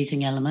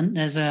people-pleasing element.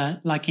 There's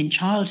like in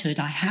childhood,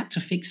 I had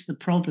to fix the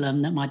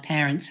problem that my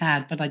parents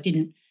had, but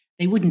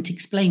they wouldn't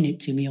explain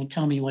it to me or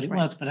tell me what it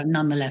was, but I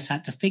nonetheless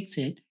had to fix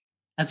it.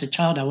 As a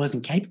child, I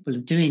wasn't capable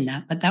of doing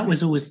that, but that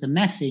was always the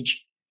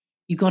message.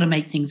 You got to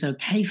make things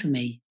okay for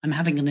me. I'm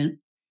having an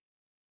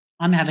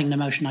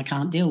emotion I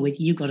can't deal with.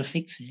 You got to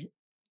fix it.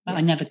 But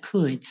I never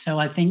could. So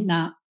I think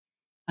that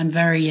I'm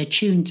very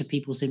attuned to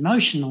people's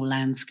emotional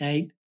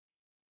landscape.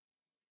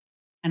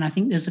 And I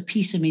think there's a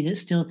piece of me that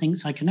still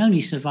thinks I can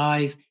only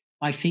survive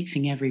by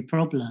fixing every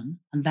problem.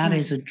 And that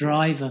is a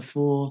driver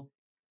for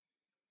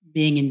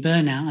being in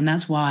burnout. And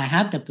that's why I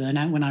had the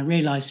burnout, when I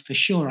realized for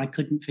sure I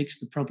couldn't fix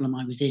the problem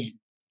I was in.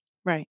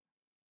 Right.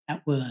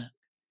 At work.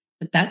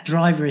 But that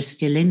driver is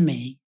still in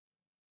me.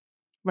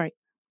 Right.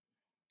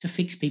 To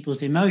fix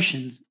people's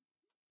emotions.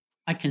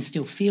 I can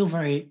still feel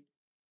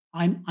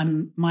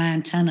I'm my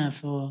antenna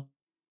for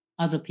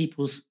other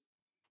people's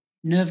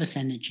nervous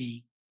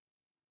energy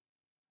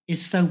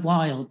is so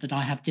wild that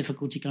I have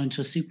difficulty going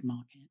to a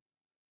supermarket.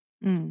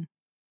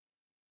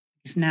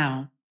 Because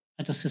now,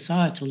 at a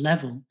societal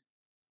level,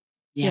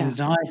 the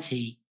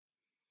anxiety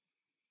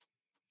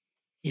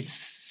is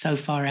so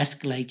far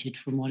escalated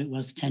from what it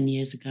was 10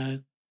 years ago,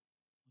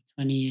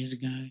 20 years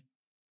ago.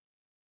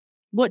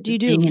 What do you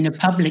do? Being in a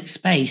public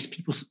space,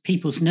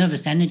 people's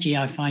nervous energy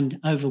I find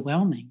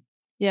overwhelming.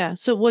 Yeah.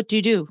 So what do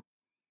you do?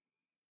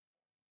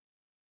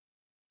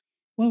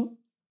 Well,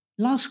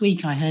 last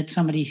week I heard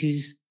somebody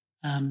who's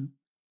on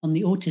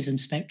the autism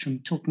spectrum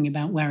talking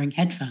about wearing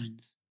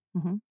headphones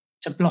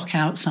to block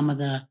out some of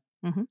the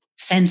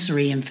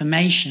sensory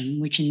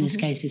information, which in this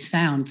case is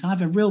sound. So I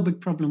have a real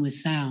big problem with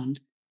sound.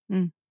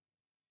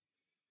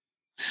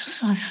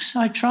 So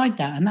I tried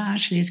that, and that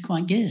actually is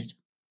quite good.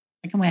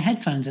 I can wear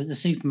headphones at the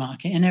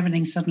supermarket and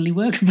everything's suddenly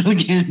workable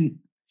again.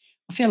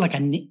 I feel like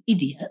an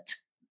idiot.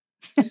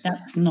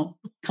 That's not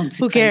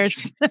consequential. Who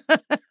cares?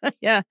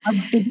 Yeah.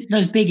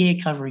 Those big ear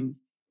covering.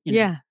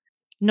 Yeah.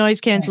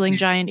 Noise canceling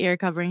giant ear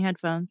covering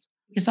headphones.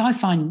 Because I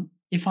find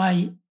if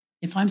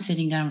I'm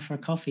sitting down for a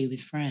coffee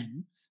with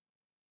friends,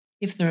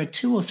 if there are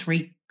 2 or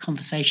 3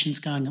 conversations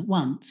going at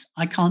once,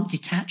 I can't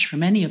detach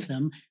from any of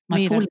them.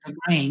 My poor little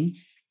brain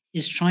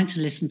is trying to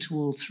listen to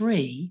all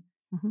 3,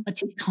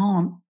 but it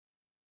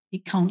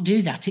can't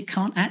do that. It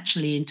can't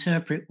actually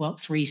interpret what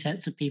 3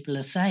 sets of people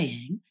are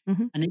saying.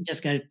 And it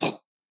just goes.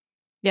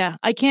 Yeah.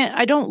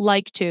 I don't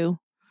like to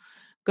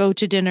go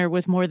to dinner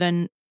with more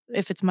than,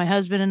 if it's my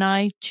husband and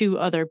I, 2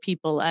 other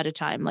people at a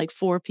time, like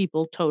 4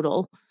 people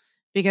total,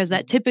 because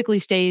that typically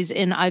stays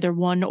in either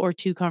 1 or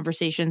 2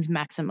 conversations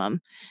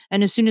maximum.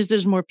 And as soon as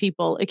there's more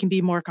people, it can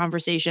be more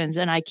conversations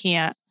and I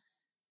can't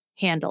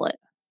handle it.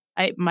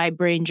 My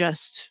brain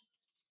just,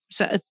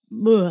 it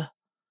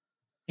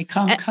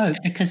can't cope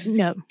because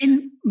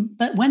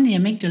but when the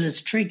amygdala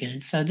is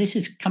triggered, so this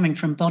is coming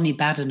from Bonnie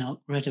Badenoch,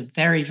 who wrote a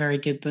very, very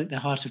good book, The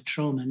Heart of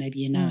Trauma. Maybe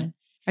you know it.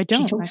 I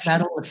don't. She talks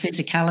about all the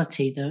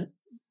physicality,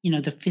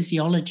 the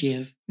physiology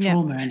of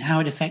trauma and how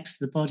it affects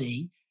the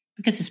body,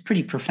 because it's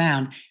pretty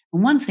profound.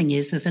 And one thing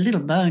is there's a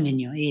little bone in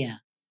your ear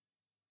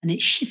and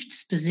it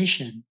shifts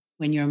position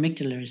when your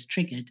amygdala is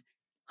triggered.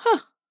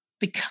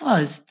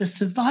 Because the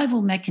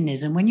survival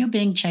mechanism, when you're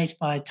being chased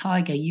by a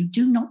tiger, you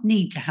do not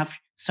need to have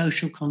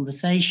social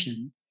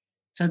conversation.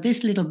 So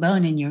this little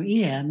bone in your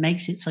ear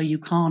makes it so you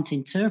can't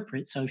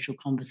interpret social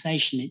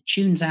conversation. It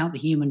tunes out the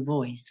human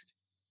voice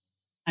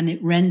and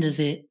it renders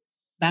it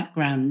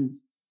background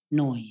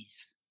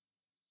noise.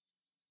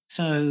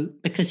 So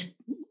because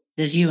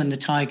there's you and the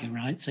tiger,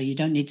 right? So you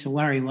don't need to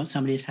worry what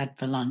somebody's had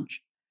for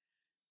lunch.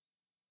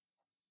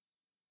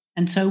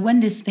 And so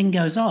when this thing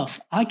goes off,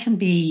 I can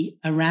be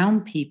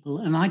around people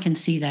and I can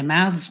see their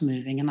mouths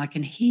moving and I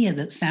can hear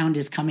that sound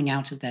is coming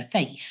out of their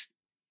face,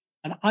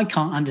 but I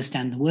can't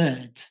understand the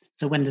words.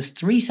 So when there's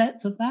 3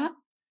 sets of that,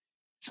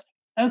 it's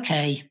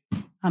okay,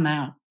 I'm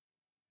out.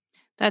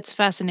 That's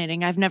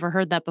fascinating. I've never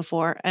heard that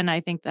before. And I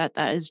think that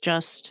is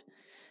just,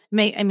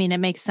 it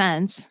makes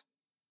sense.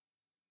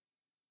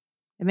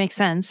 It makes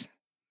sense.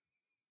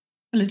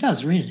 Well, it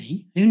does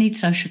really. Who needs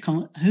social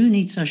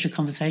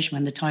conversation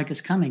when the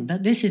tiger's coming?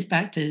 But this is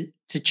back to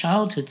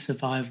childhood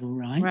survival,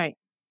 right? Right.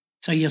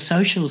 So your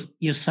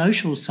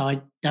social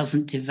side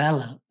doesn't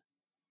develop.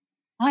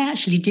 I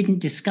actually didn't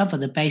discover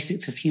the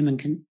basics of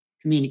human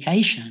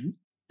communication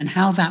and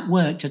how that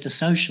worked at a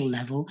social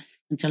level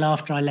until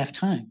after I left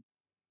home.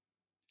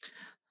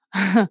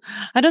 I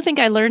don't think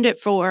I learned it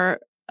for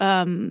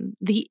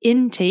the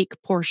intake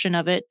portion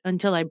of it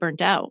until I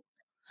burnt out.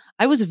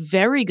 I was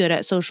very good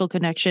at social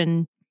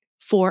connection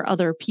for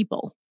other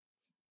people.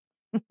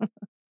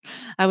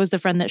 I was the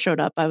friend that showed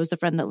up. I was the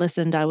friend that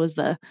listened. I was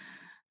the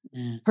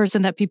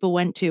person that people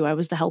went to. I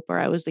was the helper.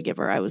 I was the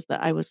giver. I was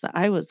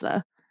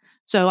the.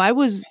 So I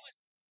was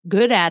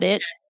good at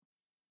it,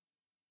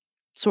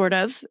 sort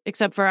of,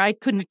 except for I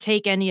couldn't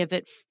take any of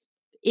it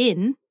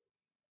in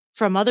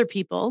from other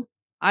people.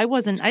 I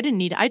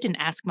didn't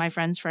ask my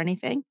friends for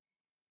anything.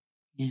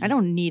 Yeah. I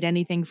don't need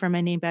anything from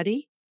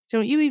anybody.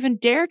 Don't you even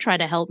dare try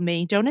to help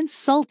me. Don't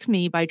insult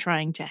me by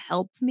trying to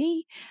help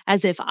me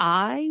as if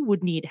I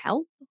would need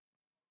help.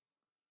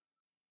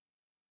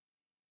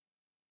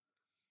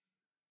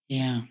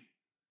 Yeah.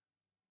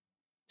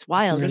 It's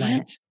wild, isn't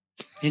it?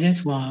 It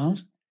is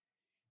wild.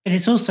 But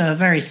it's also a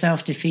very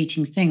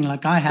self-defeating thing.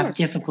 Like I have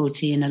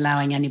difficulty in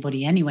allowing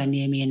anybody anywhere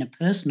near me in a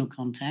personal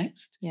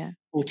context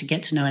or to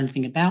get to know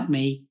anything about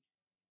me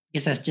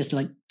because that's just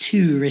like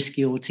too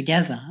risky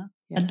altogether.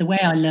 Yeah. But the way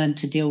I learned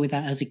to deal with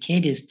that as a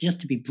kid is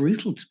just to be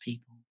brutal to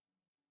people.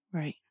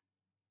 Right.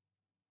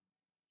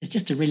 It's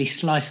just to really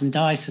slice and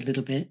dice a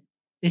little bit.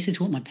 This is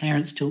what my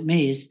parents taught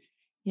me is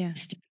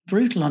to be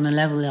brutal on a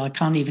level that I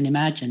can't even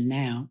imagine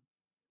now.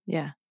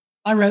 Yeah.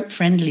 I wrote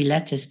friendly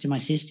letters to my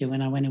sister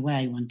when I went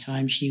away one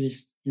time. She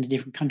was in a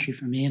different country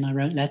from me and I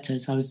wrote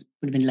letters. would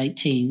have been late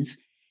teens.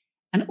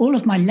 And all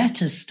of my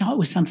letters start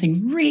with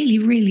something really,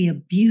 really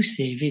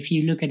abusive if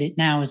you look at it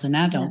now as an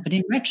adult. Yeah. But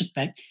in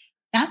retrospect,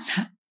 that's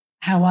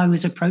how I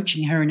was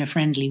approaching her in a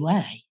friendly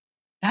way.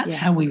 That's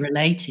how we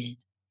related.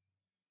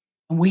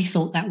 And we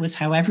thought that was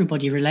how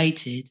everybody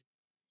related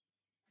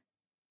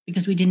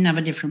because we didn't have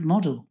a different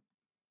model.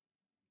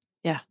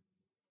 Yeah.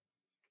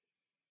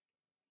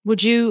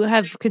 Would you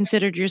have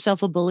considered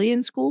yourself a bully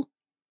in school?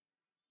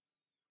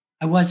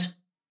 I was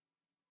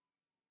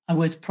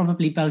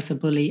probably both a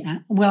bully.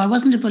 I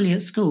wasn't a bully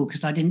at school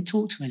because I didn't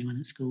talk to anyone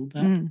at school,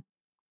 but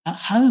at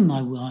home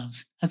I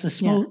was as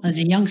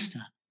a youngster.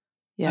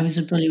 Yeah. I was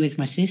a bully with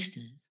my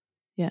sisters.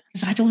 Yeah.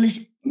 Because I had all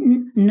this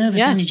nervous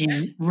energy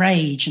and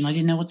rage, and I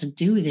didn't know what to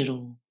do with it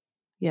all.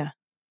 Yeah.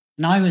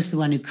 And I was the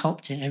one who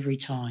copped it every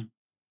time.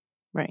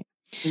 Right.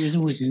 It was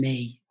always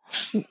me.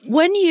 So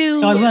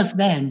I was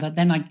then, but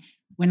then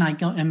when I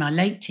got in my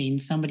late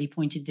teens, somebody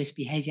pointed this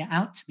behavior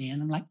out to me,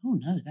 and I'm like, oh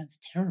no, that's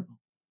terrible.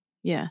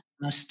 Yeah.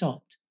 And I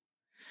stopped.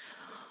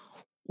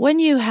 When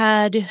you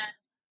had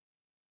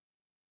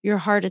your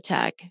heart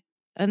attack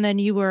and then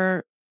you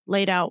were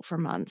laid out for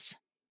months,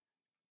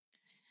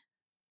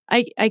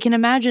 I can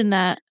imagine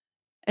that,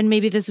 and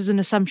maybe this is an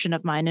assumption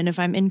of mine, and if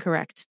I'm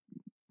incorrect,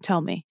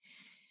 tell me.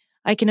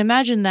 I can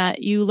imagine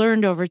that you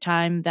learned over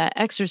time that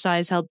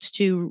exercise helped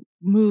to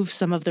move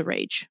some of the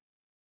rage.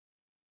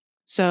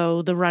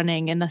 So the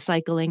running and the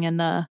cycling and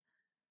it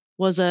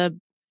was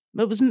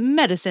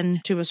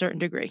medicine to a certain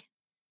degree.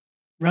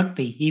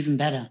 Rugby, even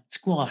better.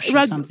 Squash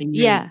or something.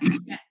 Really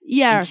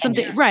yeah, or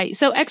something. Right.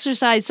 So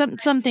exercise,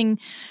 something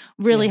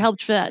really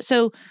helped for that.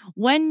 So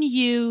when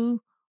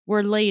you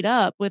were laid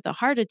up with a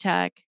heart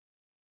attack,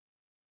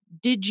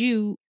 did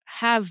you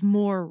have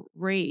more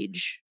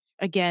rage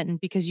again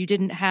because you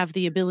didn't have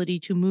the ability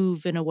to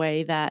move in a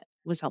way that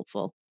was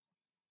helpful?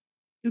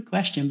 Good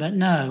question, but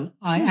no,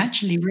 I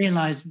actually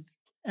realized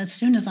as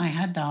soon as I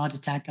had the heart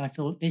attack, I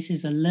thought this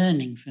is a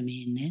learning for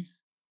me in this.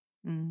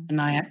 And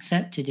I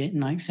accepted it,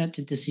 and I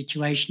accepted the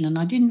situation, and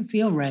I didn't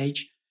feel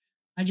rage.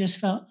 I just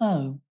felt,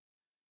 oh,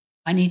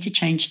 I need to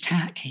change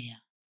tack here.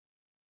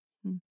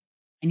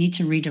 I need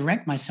to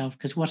redirect myself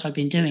because what I've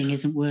been doing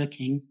isn't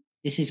working.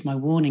 This is my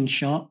warning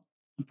shot.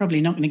 I'm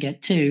probably not going to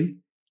get two.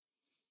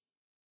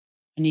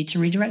 I need to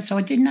redirect. So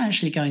I didn't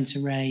actually go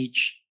into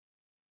rage.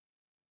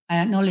 I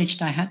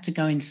acknowledged I had to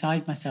go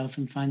inside myself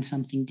and find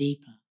something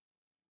deeper.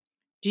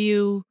 Do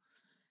you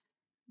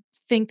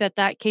think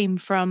that came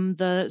from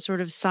the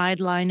sort of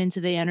sideline into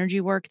the energy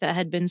work that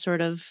had been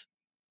sort of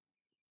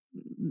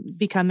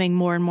becoming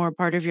more and more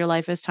part of your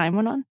life as time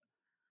went on?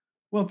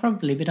 Well,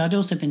 probably, but I'd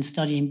also been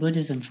studying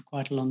Buddhism for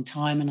quite a long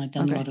time, and I'd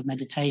done a lot of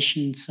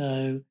meditation,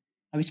 so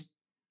I was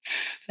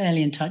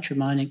fairly in touch with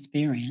my own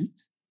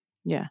experience.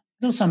 Yeah.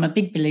 But also, I'm a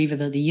big believer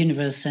that the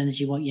universe sends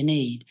you what you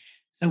need.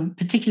 So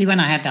particularly when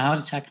I had the heart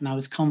attack and I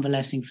was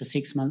convalescing for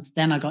 6 months,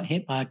 then I got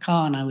hit by a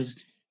car and I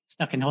was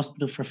stuck in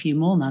hospital for a few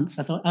more months.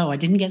 I thought, oh, I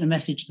didn't get the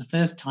message the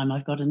first time.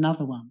 I've got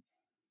another one.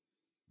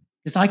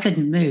 Because I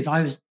couldn't move.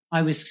 I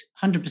was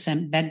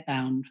 100%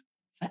 bedbound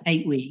for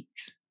 8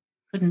 weeks.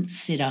 Couldn't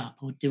sit up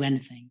or do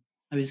anything.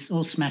 I was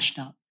all smashed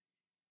up.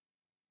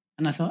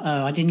 And I thought,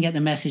 oh, I didn't get the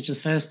message the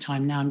first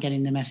time. Now I'm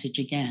getting the message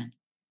again.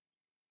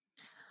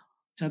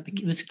 So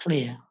it was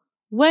clear.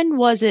 When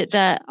was it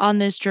that on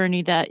this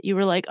journey that you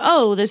were like,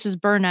 oh, this is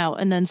burnout,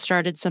 and then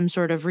started some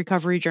sort of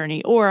recovery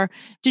journey? Or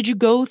did you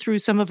go through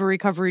some of a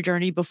recovery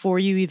journey before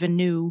you even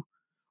knew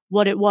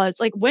what it was?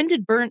 Like, when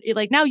did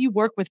now you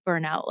work with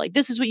burnout. Like,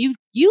 this is what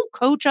you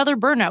coach other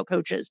burnout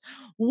coaches.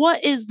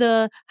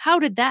 How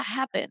did that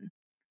happen?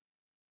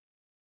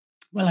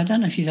 Well, I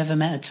don't know if you've ever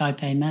met a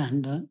type A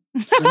man, but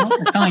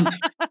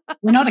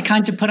we're not the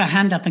kind to put a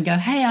hand up and go,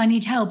 hey, I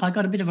need help. I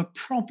got a bit of a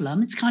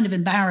problem. It's kind of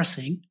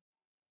embarrassing.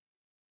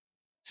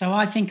 So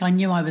I think I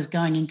knew I was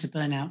going into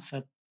burnout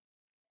for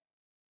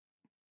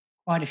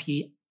quite a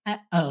few.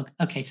 Oh,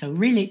 okay. So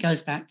really it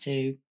goes back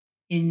to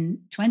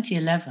in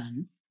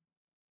 2011,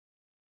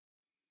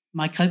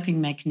 my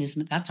coping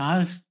mechanism at that time, I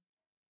was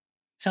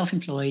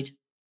self-employed,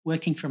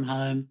 working from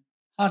home,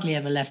 hardly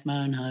ever left my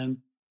own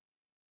home.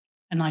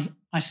 And I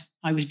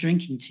was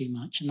drinking too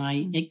much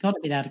and it got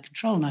a bit out of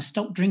control and I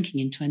stopped drinking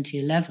in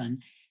 2011.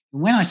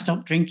 And when I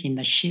stopped drinking,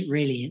 the shit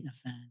really hit the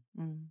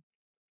fan.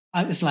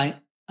 I was like,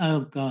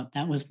 oh God,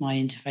 that was my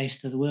interface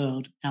to the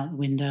world out the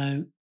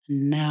window.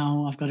 And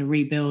now I've got to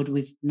rebuild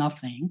with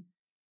nothing.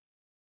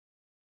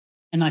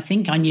 And I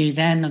think I knew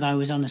then that I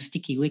was on a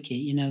sticky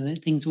wicket,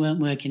 that things weren't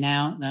working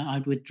out, that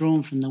I'd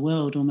withdrawn from the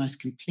world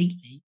almost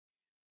completely.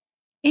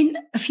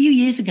 A few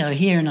years ago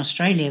here in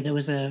Australia, there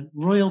was a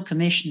Royal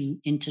Commission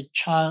into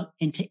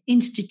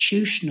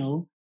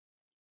institutional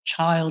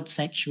child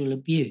sexual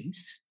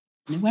abuse.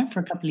 And it went for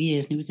a couple of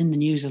years and it was in the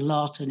news a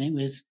lot and it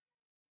was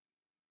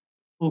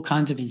all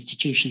kinds of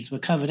institutions were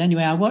covered.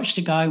 Anyway, I watched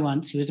a guy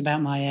once who was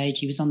about my age.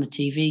 He was on the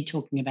TV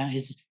talking about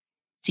his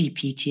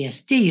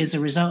cPTSD as a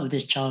result of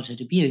this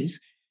childhood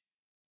abuse.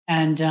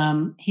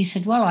 And he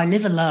said, well, I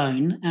live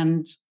alone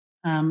and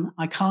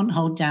I can't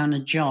hold down a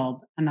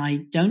job and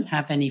I don't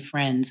have any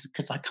friends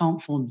because I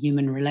can't form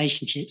human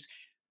relationships.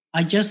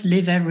 I just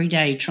live every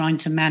day trying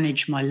to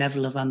manage my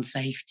level of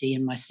unsafety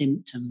and my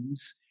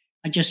symptoms.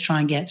 I just try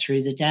and get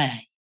through the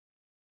day.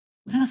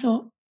 And I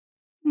thought,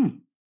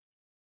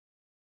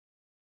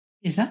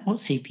 is that what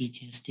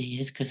cPTSD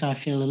is? Because I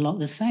feel a lot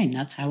the same.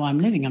 That's how I'm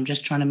living. I'm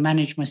just trying to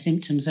manage my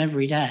symptoms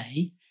every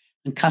day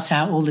and cut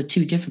out all the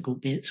too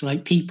difficult bits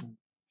like people.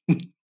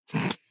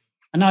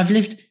 And I've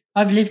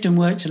lived and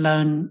worked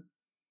alone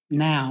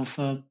now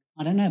for,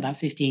 I don't know, about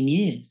 15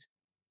 years.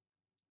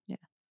 Yeah.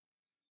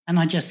 And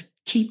I just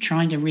keep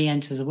trying to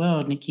re-enter the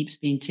world and it keeps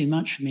being too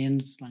much for me.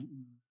 And it's like,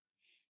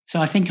 so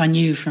I think I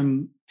knew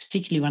from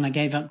particularly when I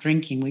gave up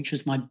drinking, which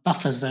was my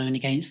buffer zone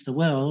against the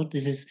world,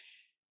 this is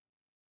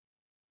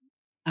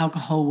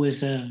alcohol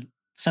was a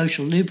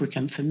social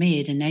lubricant for me.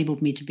 It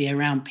enabled me to be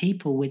around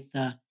people with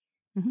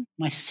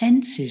my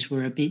senses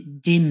were a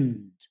bit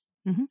dimmed,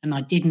 and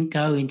I didn't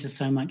go into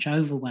so much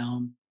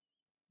overwhelm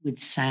with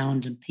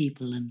sound and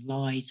people and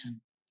light.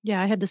 And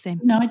yeah, I had the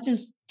same. I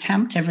just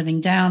tamped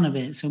everything down a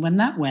bit. So when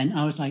that went,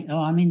 I was like,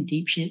 oh, I'm in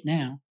deep shit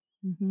now.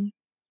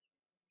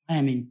 I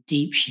am in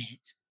deep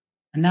shit.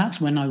 And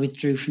that's when I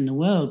withdrew from the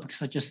world,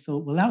 because I just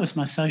thought, well, that was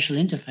my social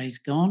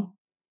interface gone.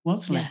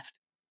 What's left?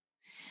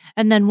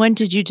 And then when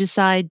did you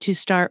decide to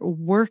start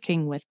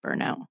working with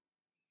burnout?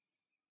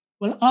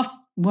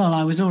 Well,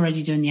 I was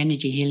already doing the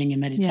energy healing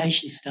and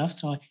meditation stuff.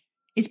 So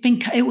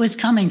it was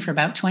coming for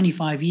about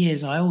 25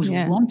 years. I always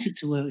wanted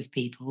to work with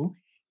people,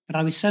 but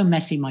I was so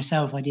messy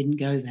myself, I didn't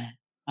go there.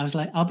 I was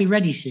like, I'll be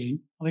ready soon.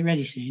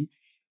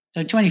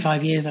 So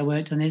 25 years I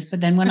worked on this.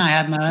 But then when I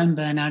had my own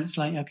burnout, it's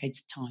like, okay,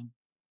 it's time.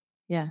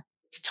 Yeah.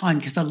 It's time,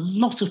 because a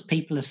lot of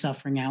people are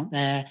suffering out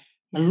there.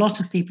 A lot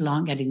of people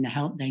aren't getting the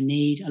help they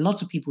need. A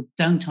lot of people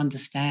don't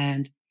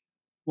understand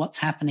what's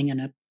happening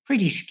and are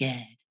pretty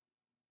scared.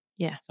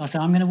 Yeah. So I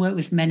thought, I'm going to work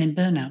with men in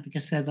burnout,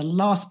 because they're the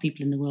last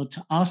people in the world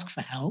to ask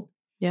for help.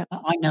 Yeah.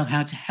 But I know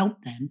how to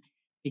help them,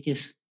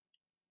 because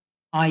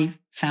I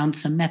found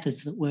some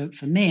methods that work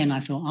for me. And I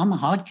thought, I'm a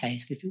hard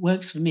case. If it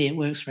works for me, it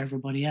works for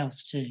everybody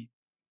else too.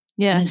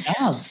 Yeah. And it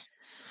does.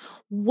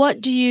 What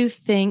do you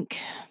think?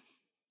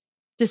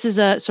 This is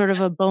a sort of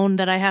a bone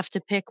that I have to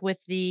pick with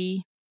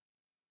the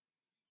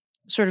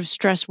sort of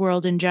stress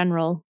world in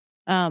general.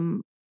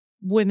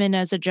 Women,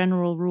 as a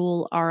general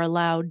rule, are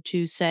allowed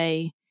to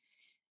say,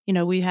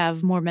 we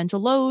have more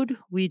mental load.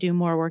 We do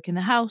more work in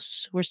the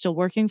house. We're still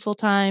working full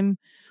time.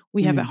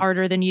 We have it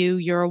harder than you.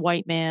 You're a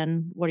white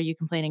man. What are you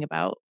complaining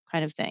about?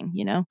 Kind of thing,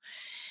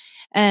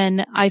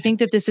 And I think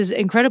that this is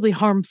incredibly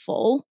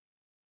harmful.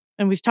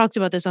 And we've talked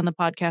about this on the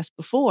podcast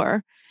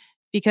before,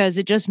 because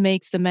it just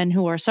makes the men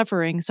who are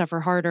suffering suffer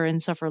harder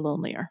and suffer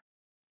lonelier.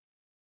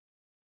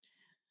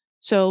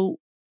 So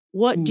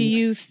what do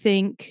you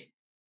think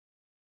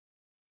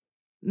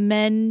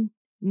men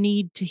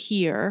need to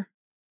hear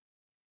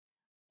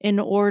in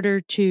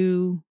order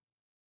to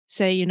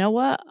say, you know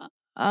what,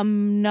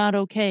 I'm not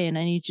okay and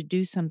I need to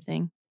do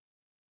something?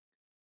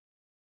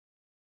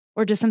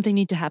 Or does something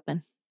need to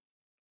happen?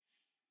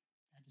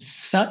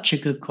 Such a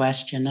good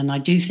question. And I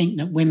do think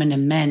that women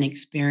and men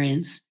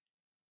experience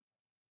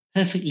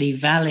perfectly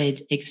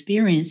valid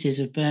experiences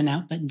of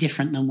burnout, but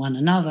different than one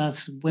another.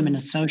 So women are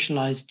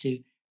socialized to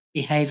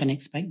behave and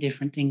expect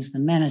different things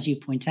than men, as you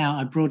point out.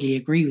 I broadly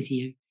agree with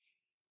you.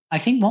 I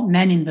think what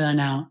men in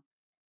burnout,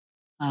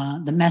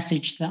 the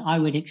message that I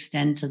would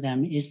extend to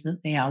them is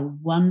that they are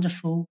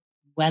wonderful,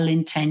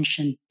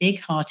 well-intentioned,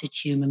 big-hearted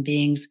human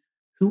beings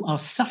who are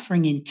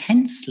suffering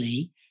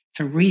intensely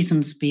for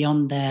reasons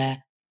beyond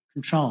their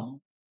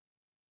control.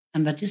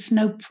 And that is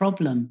no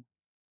problem.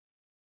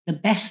 The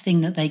best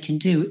thing that they can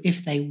do,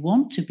 if they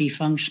want to be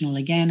functional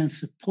again and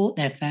support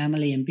their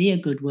family and be a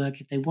good work,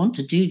 if they want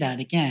to do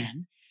that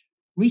again,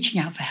 reaching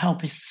out for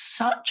help is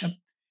such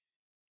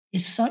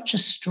a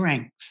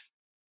strength.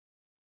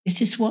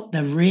 This is what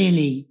the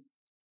really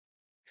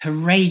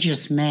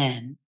courageous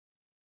men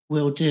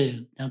will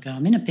do. They'll go,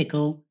 I'm in a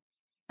pickle.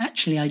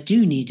 Actually, I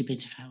do need a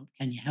bit of help.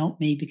 Can you help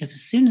me? Because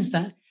as soon as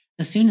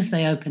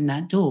they open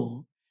that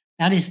door,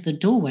 that is the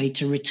doorway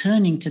to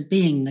returning to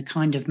being the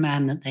kind of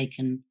man that they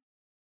can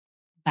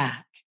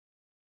back.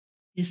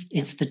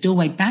 It's the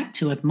doorway back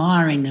to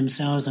admiring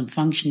themselves and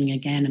functioning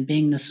again and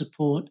being the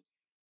support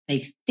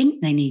they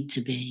think they need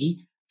to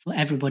be for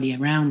everybody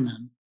around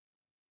them,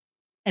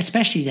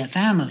 especially their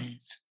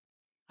families.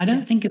 I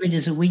don't think of it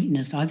as a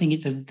weakness. I think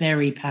it's a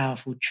very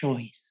powerful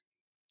choice.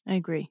 I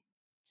agree.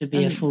 To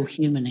be a full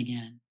human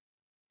again.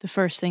 The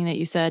first thing that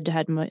you said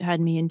had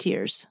me in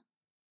tears.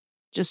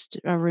 Just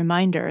a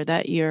reminder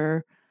that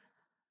you're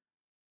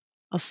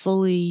a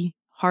fully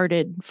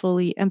hearted,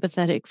 fully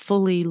empathetic,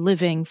 fully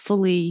living,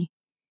 fully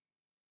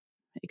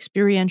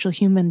experiential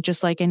human,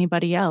 just like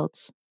anybody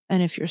else.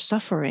 And if you're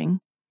suffering,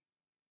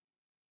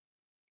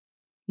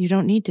 you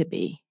don't need to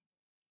be.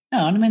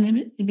 No, I mean,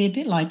 it'd be a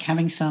bit like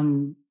having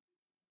some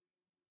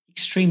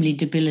extremely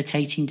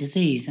debilitating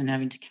disease and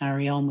having to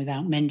carry on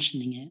without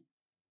mentioning it.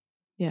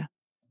 Yeah.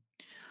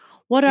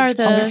 It's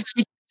kind of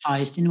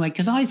stigmatized in a way,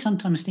 because I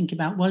sometimes think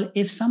about, well,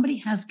 if somebody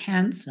has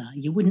cancer,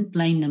 you wouldn't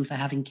blame them for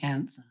having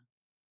cancer.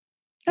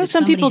 Oh,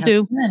 some people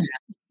do.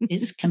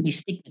 It can be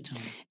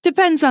stigmatized.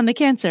 Depends on the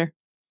cancer.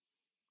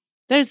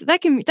 That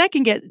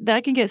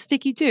can get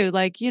sticky too.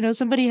 Like,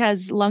 somebody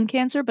has lung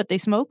cancer, but they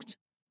smoked.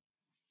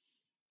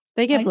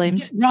 They get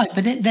blamed. Right,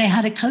 but they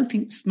had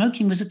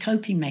smoking was a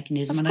coping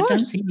mechanism, and I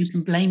don't think you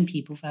can blame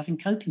people for having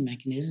coping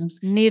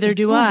mechanisms. Neither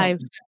do I.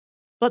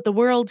 But the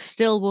world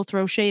still will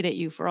throw shade at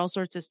you for all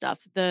sorts of stuff.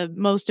 The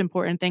most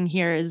important thing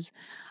here is,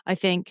 I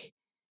think,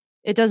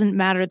 it doesn't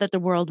matter that the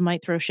world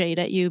might throw shade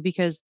at you,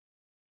 because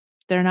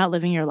they're not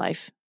living your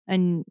life,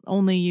 and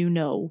only you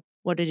know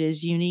what it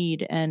is you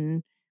need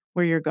and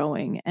where you're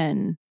going.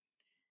 And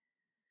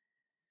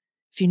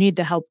if you need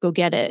the help, go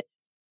get it.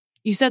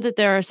 You said that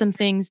there are some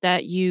things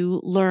that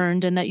you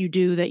learned and that you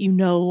do that you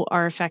know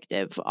are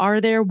effective. Are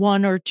there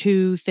one or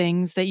two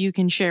things that you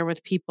can share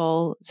with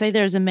people? Say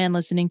there's a man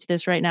listening to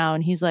this right now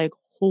and he's like,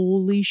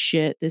 holy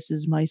shit, this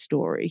is my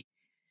story.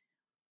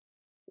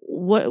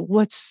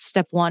 What's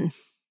step one?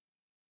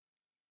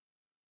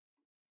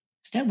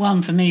 Step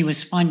one for me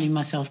was finding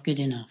myself good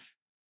enough.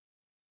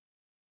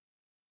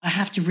 I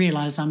have to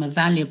realize I'm a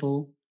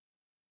valuable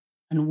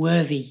and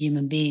worthy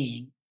human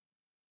being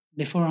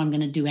before I'm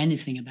going to do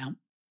anything about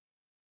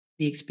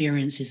the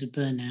experiences of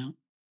burnout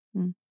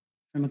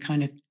from a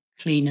kind of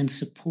clean and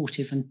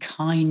supportive and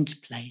kind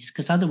place.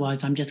 Because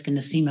otherwise I'm just going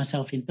to see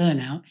myself in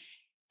burnout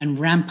and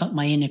ramp up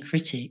my inner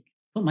critic,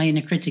 put my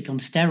inner critic on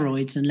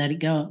steroids and let it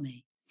go at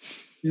me.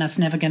 And that's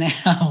never going to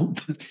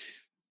help.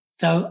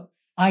 So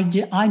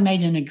I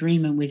made an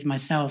agreement with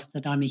myself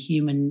that I'm a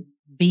human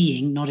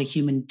being, not a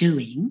human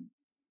doing,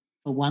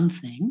 for one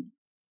thing.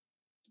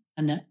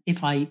 And that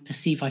if I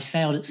perceive I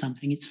failed at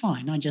something, it's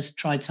fine. I just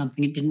tried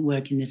something, it didn't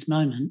work in this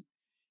moment.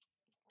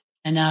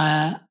 And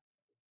I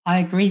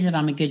agree that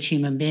I'm a good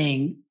human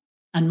being.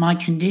 And my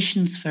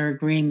conditions for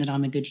agreeing that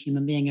I'm a good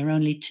human being are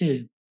only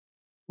two.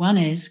 One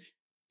is,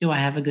 do I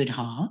have a good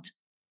heart?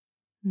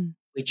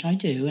 Which I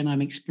do. And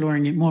I'm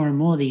exploring it more and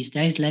more these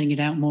days, letting it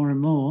out more and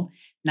more.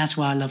 And that's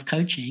why I love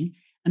coaching.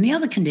 And the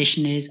other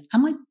condition is,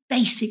 am I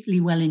basically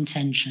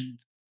well-intentioned?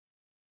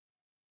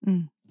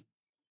 And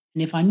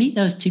if I meet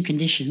those two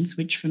conditions,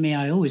 which for me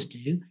I always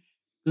do,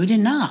 good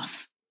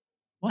enough.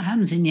 What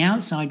happens in the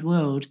outside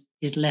world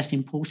is less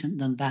important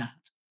than that.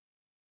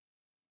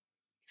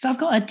 So I've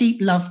got a deep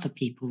love for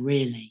people,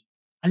 really.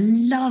 I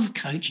love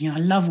coaching. I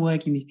love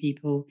working with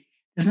people.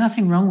 There's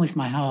nothing wrong with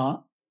my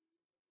heart,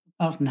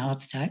 apart from the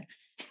heart attack.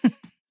 But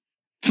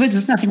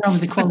there's nothing wrong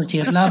with the quality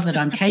of love that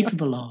I'm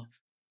capable of.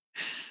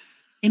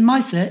 In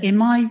my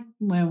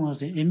where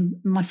was it? In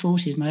my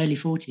 40s, my early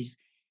 40s,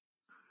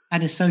 I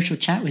had a social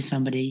chat with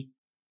somebody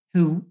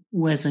who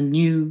was a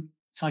new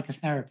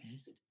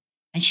psychotherapist.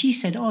 And she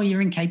said, oh,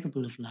 you're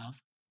incapable of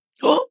love.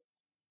 Oh.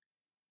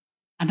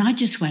 And I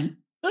just went,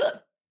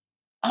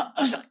 I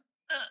was like,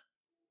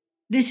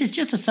 this is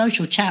just a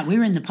social chat. We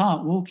were in the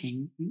park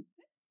walking.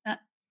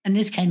 And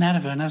this came out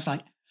of her. And I was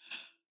like,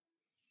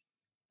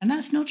 and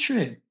that's not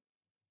true.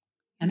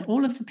 And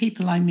all of the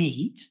people I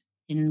meet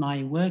in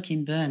my work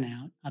in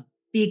burnout are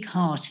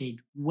big-hearted,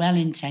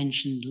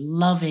 well-intentioned,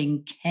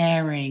 loving,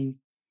 caring,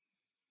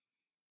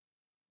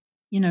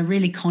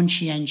 really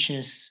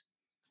conscientious,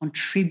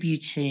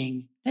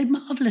 contributing. They're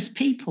marvelous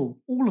people,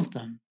 all of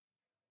them.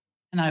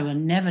 And I will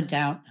never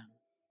doubt them.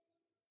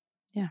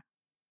 Yeah.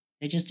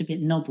 They're just a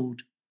bit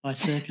nobbled by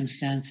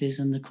circumstances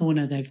and the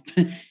corner they've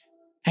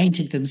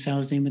painted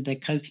themselves in with their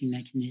coping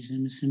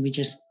mechanisms. And we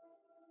just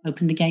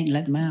open the gate and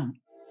let them out.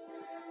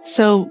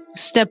 So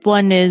step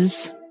one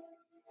is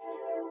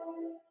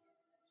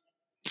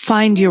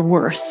find your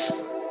worth.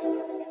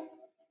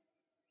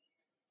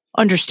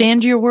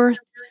 Understand your worth.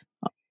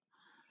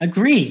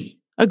 Agree.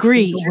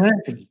 Agree. You're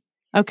worthy.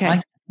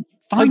 Okay.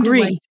 Find a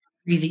way to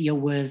agree that you're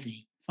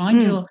worthy.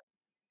 Find your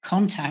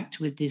contact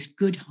with this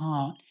good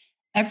heart.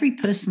 Every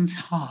person's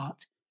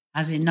heart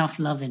has enough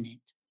love in it.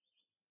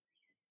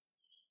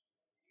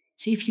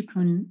 See if you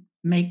can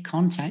make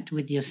contact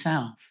with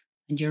yourself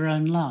and your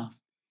own love.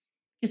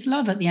 Because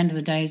love at the end of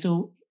the day is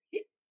all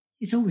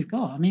we've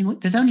got. I mean,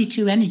 there's only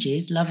two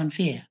energies, love and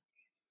fear.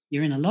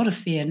 You're in a lot of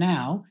fear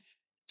now.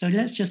 So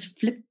let's just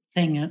flip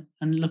the thing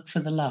and look for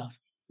the love,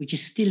 which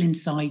is still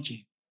inside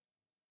you,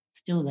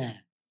 still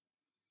there.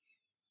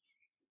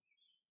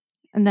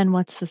 And then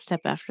what's the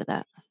step after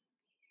that?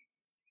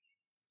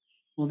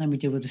 Well, then we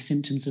deal with the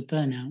symptoms of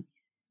burnout,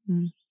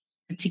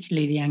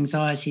 particularly the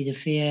anxiety, the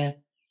fear,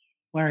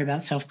 worry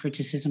about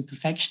self-criticism,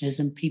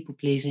 perfectionism,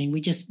 people-pleasing.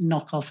 We just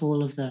knock off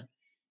all of the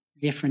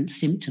different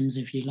symptoms,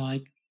 if you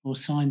like, or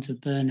signs of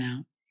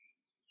burnout.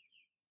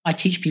 I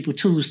teach people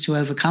tools to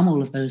overcome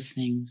all of those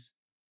things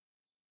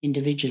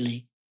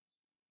individually.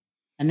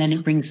 And then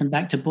it brings them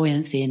back to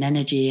buoyancy and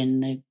energy,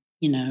 and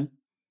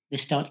they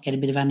start to get a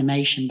bit of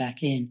animation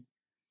back in.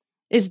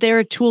 Is there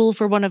a tool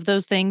for one of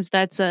those things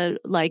that's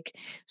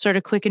sort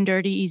of quick and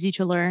dirty, easy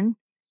to learn?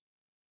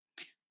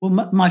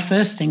 Well, my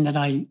first thing that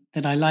I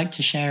like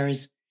to share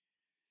is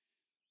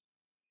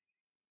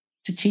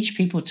to teach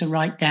people to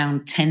write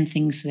down 10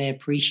 things they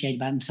appreciate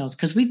about themselves.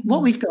 Because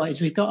what we've got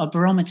is we've got a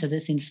barometer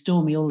that's in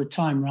stormy all the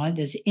time, right?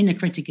 There's inner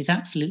critic is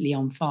absolutely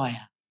on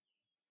fire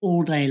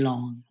all day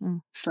long,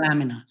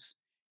 slamming us.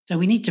 So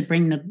we need to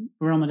bring the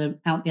barometer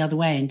out the other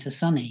way into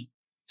sunny.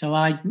 So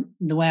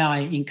the way I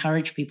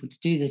encourage people to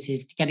do this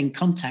is to get in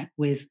contact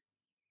with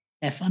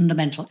their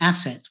fundamental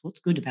assets, what's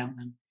good about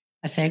them.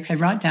 I say, okay,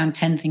 write down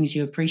 10 things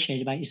you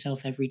appreciate about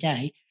yourself every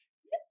day.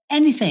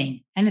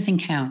 Anything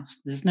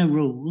counts. There's no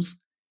rules,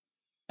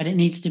 but it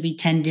needs to be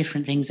 10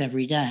 different things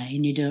every day,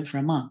 and you do it for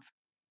a month.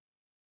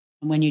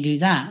 And when you do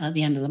that, at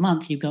the end of the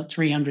month, you've got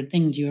 300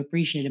 things you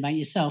appreciate about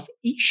yourself.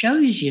 It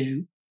shows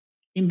you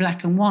in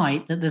black and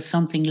white that there's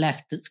something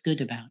left that's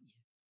good about you.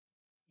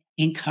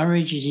 It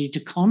encourages you to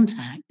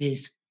contact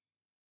this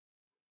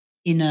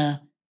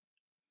inner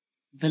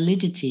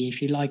validity,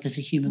 if you like, as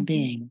a human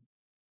being.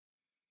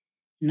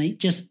 And it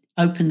just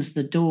opens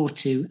the door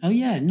to, oh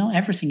yeah, not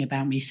everything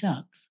about me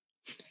sucks.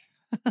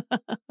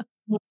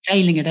 I'm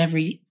failing at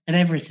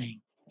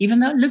everything. Even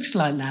though it looks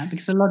like that,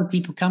 because a lot of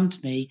people come to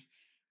me,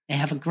 they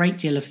have a great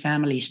deal of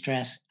family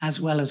stress as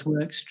well as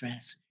work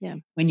stress. Yeah.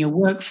 When your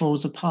work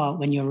falls apart,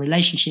 when your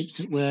relationships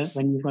at work,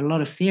 when you've got a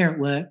lot of fear at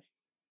work,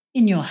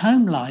 in your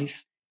home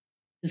life,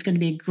 there's going to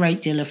be a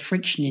great deal of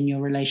friction in your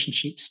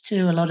relationships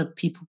too. A lot of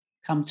people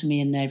come to me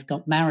and they've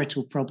got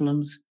marital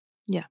problems.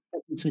 Yeah.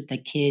 Problems with their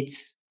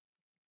kids.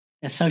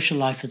 Their social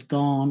life has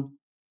gone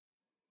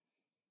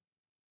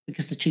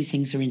because the two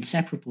things are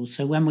inseparable.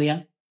 So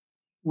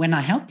when I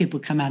help people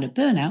come out of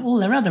burnout, all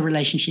their other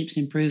relationships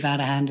improve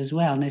out of hand as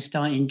well, and they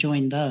start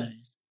enjoying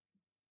those,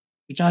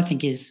 which I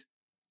think is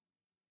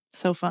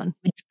so fun.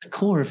 It's the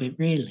core of it,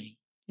 really.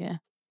 Yeah.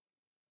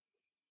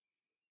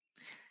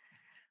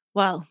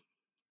 Well,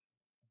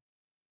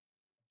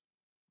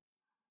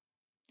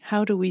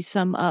 how do we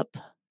sum up?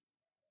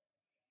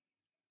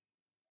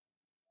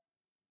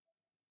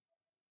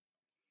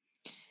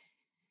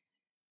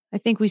 I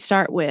think we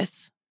start with,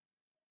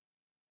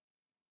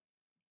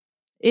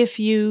 if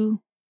you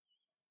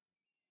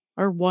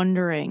are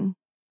wondering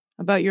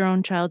about your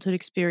own childhood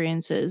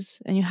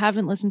experiences and you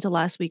haven't listened to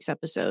last week's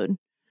episode,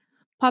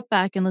 pop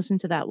back and listen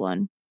to that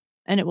one,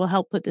 and it will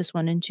help put this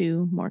one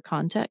into more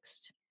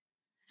context.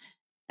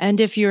 And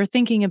if you're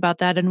thinking about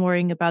that and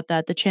worrying about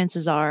that, the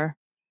chances are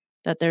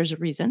that there's a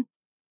reason.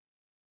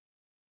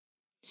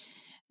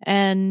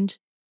 And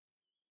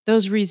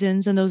those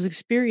reasons and those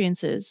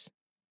experiences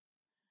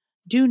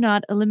do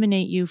not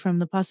eliminate you from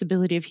the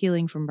possibility of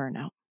healing from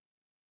burnout.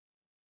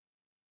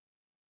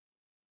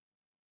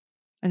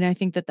 And I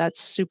think that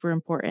that's super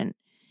important.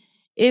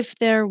 If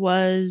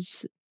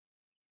there's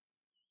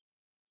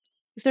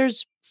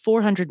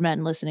 400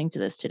 men listening to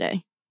this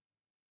today,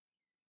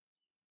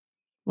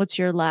 what's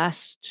your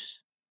last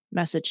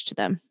message to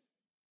them?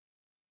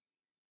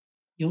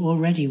 You're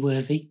already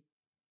worthy.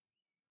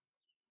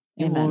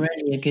 You're Amen.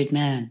 already a good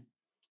man.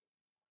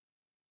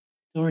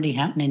 It's already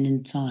happening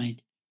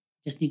inside.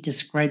 Just need to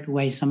scrape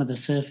away some of the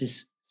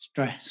surface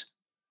stress.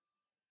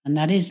 And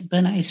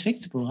burnout is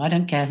fixable. I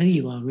don't care who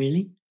you are,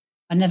 really.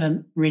 I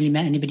never really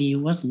met anybody who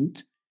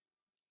wasn't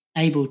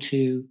able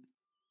to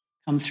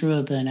come through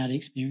a burnout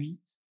experience.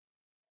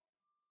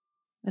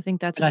 I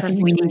think that's I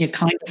think we need a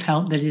kind of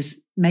help that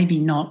is maybe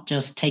not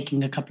just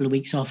taking a couple of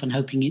weeks off and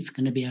hoping it's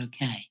going to be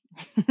okay.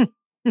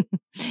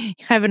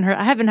 I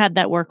haven't had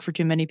that work for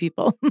too many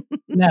people.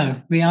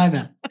 No, me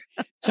either.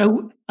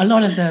 So a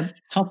lot of the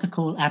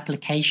topical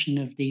application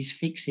of these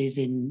fixes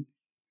in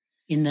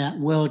the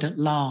world at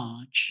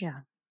large,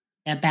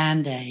 they're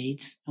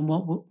Band-Aids. And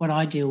what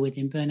I deal with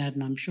in burnout,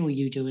 and I'm sure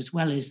you do as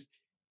well, is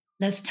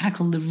let's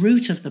tackle the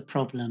root of the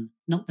problem,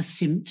 not the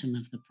symptom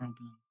of the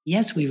problem.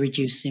 Yes, we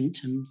reduce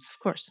symptoms, of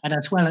course, but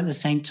as well at the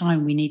same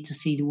time, we need to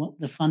see what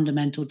the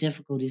fundamental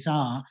difficulties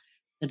are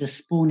that are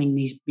spawning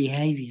these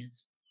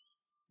behaviors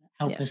that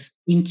help us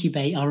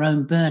incubate our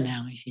own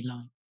burnout, if you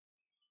like.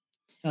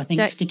 So I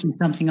think sticking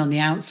something on the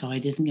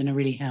outside isn't going to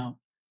really help.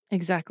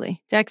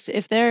 Exactly. Dex,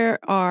 if there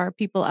are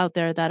people out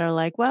there that are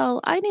like, well,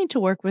 I need to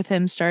work with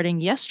him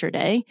starting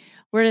yesterday,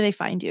 where do they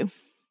find you?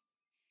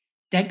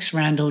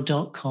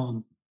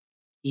 DexRandall.com.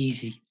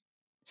 Easy.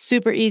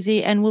 Super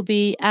easy, and will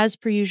be, as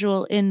per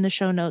usual, in the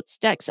show notes.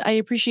 Dex, I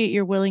appreciate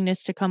your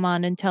willingness to come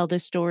on and tell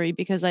this story,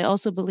 because I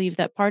also believe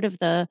that part of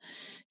the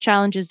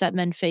challenges that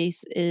men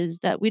face is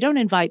that we don't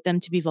invite them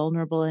to be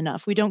vulnerable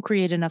enough. We don't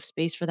create enough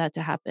space for that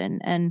to happen.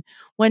 And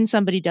when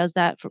somebody does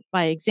that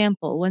by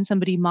example, when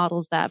somebody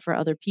models that for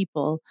other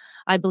people,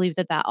 I believe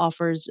that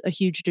offers a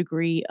huge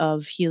degree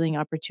of healing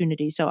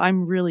opportunity. So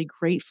I'm really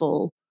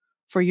grateful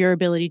for your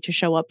ability to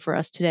show up for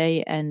us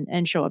today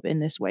and show up in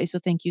this way. So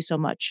thank you so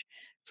much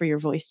for your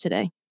voice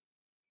today.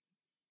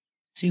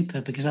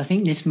 Super, because I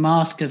think this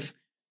mask of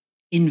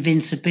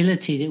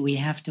invincibility that we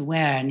have to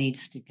wear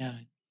needs to go.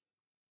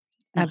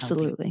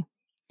 Absolutely.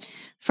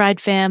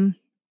 Fried fam,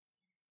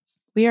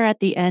 we are at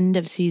the end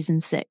of season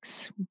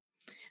 6.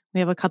 We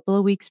have a couple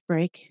of weeks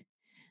break,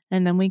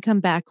 and then we come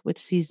back with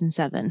season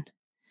 7.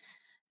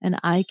 And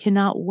I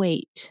cannot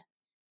wait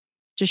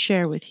to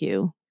share with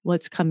you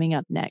what's coming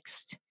up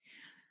next.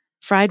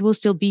 Fried will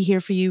still be here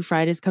for you.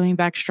 Fried is coming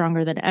back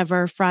stronger than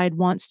ever. Fried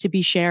wants to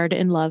be shared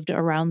and loved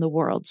around the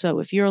world. So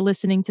if you're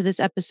listening to this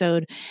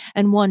episode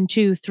and 1,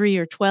 2, 3,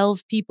 or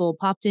 12 people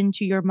popped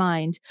into your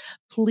mind,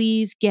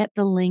 please get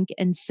the link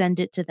and send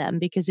it to them.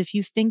 Because if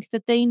you think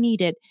that they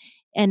need it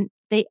and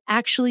they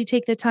actually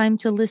take the time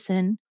to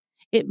listen,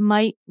 it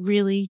might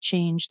really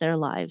change their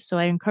lives. So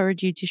I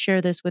encourage you to share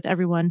this with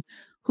everyone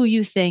who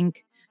you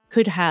think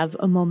could have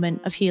a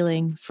moment of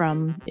healing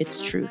from its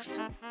truth.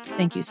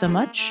 Thank you so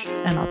much,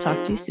 and I'll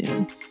talk to you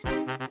soon.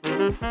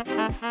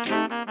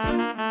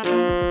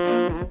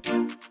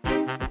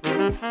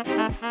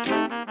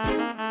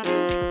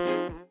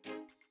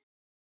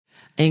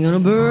 Ain't gonna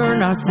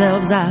burn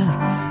ourselves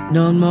out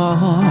no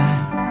more.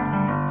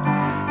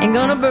 Ain't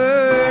gonna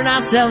burn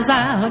ourselves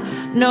out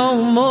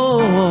no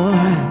more.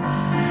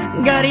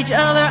 got each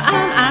other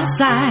on our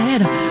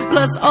side,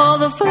 plus all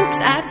the folks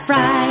at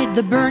Fried,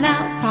 the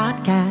Burnout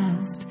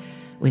Podcast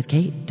with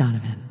Kate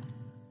Donovan.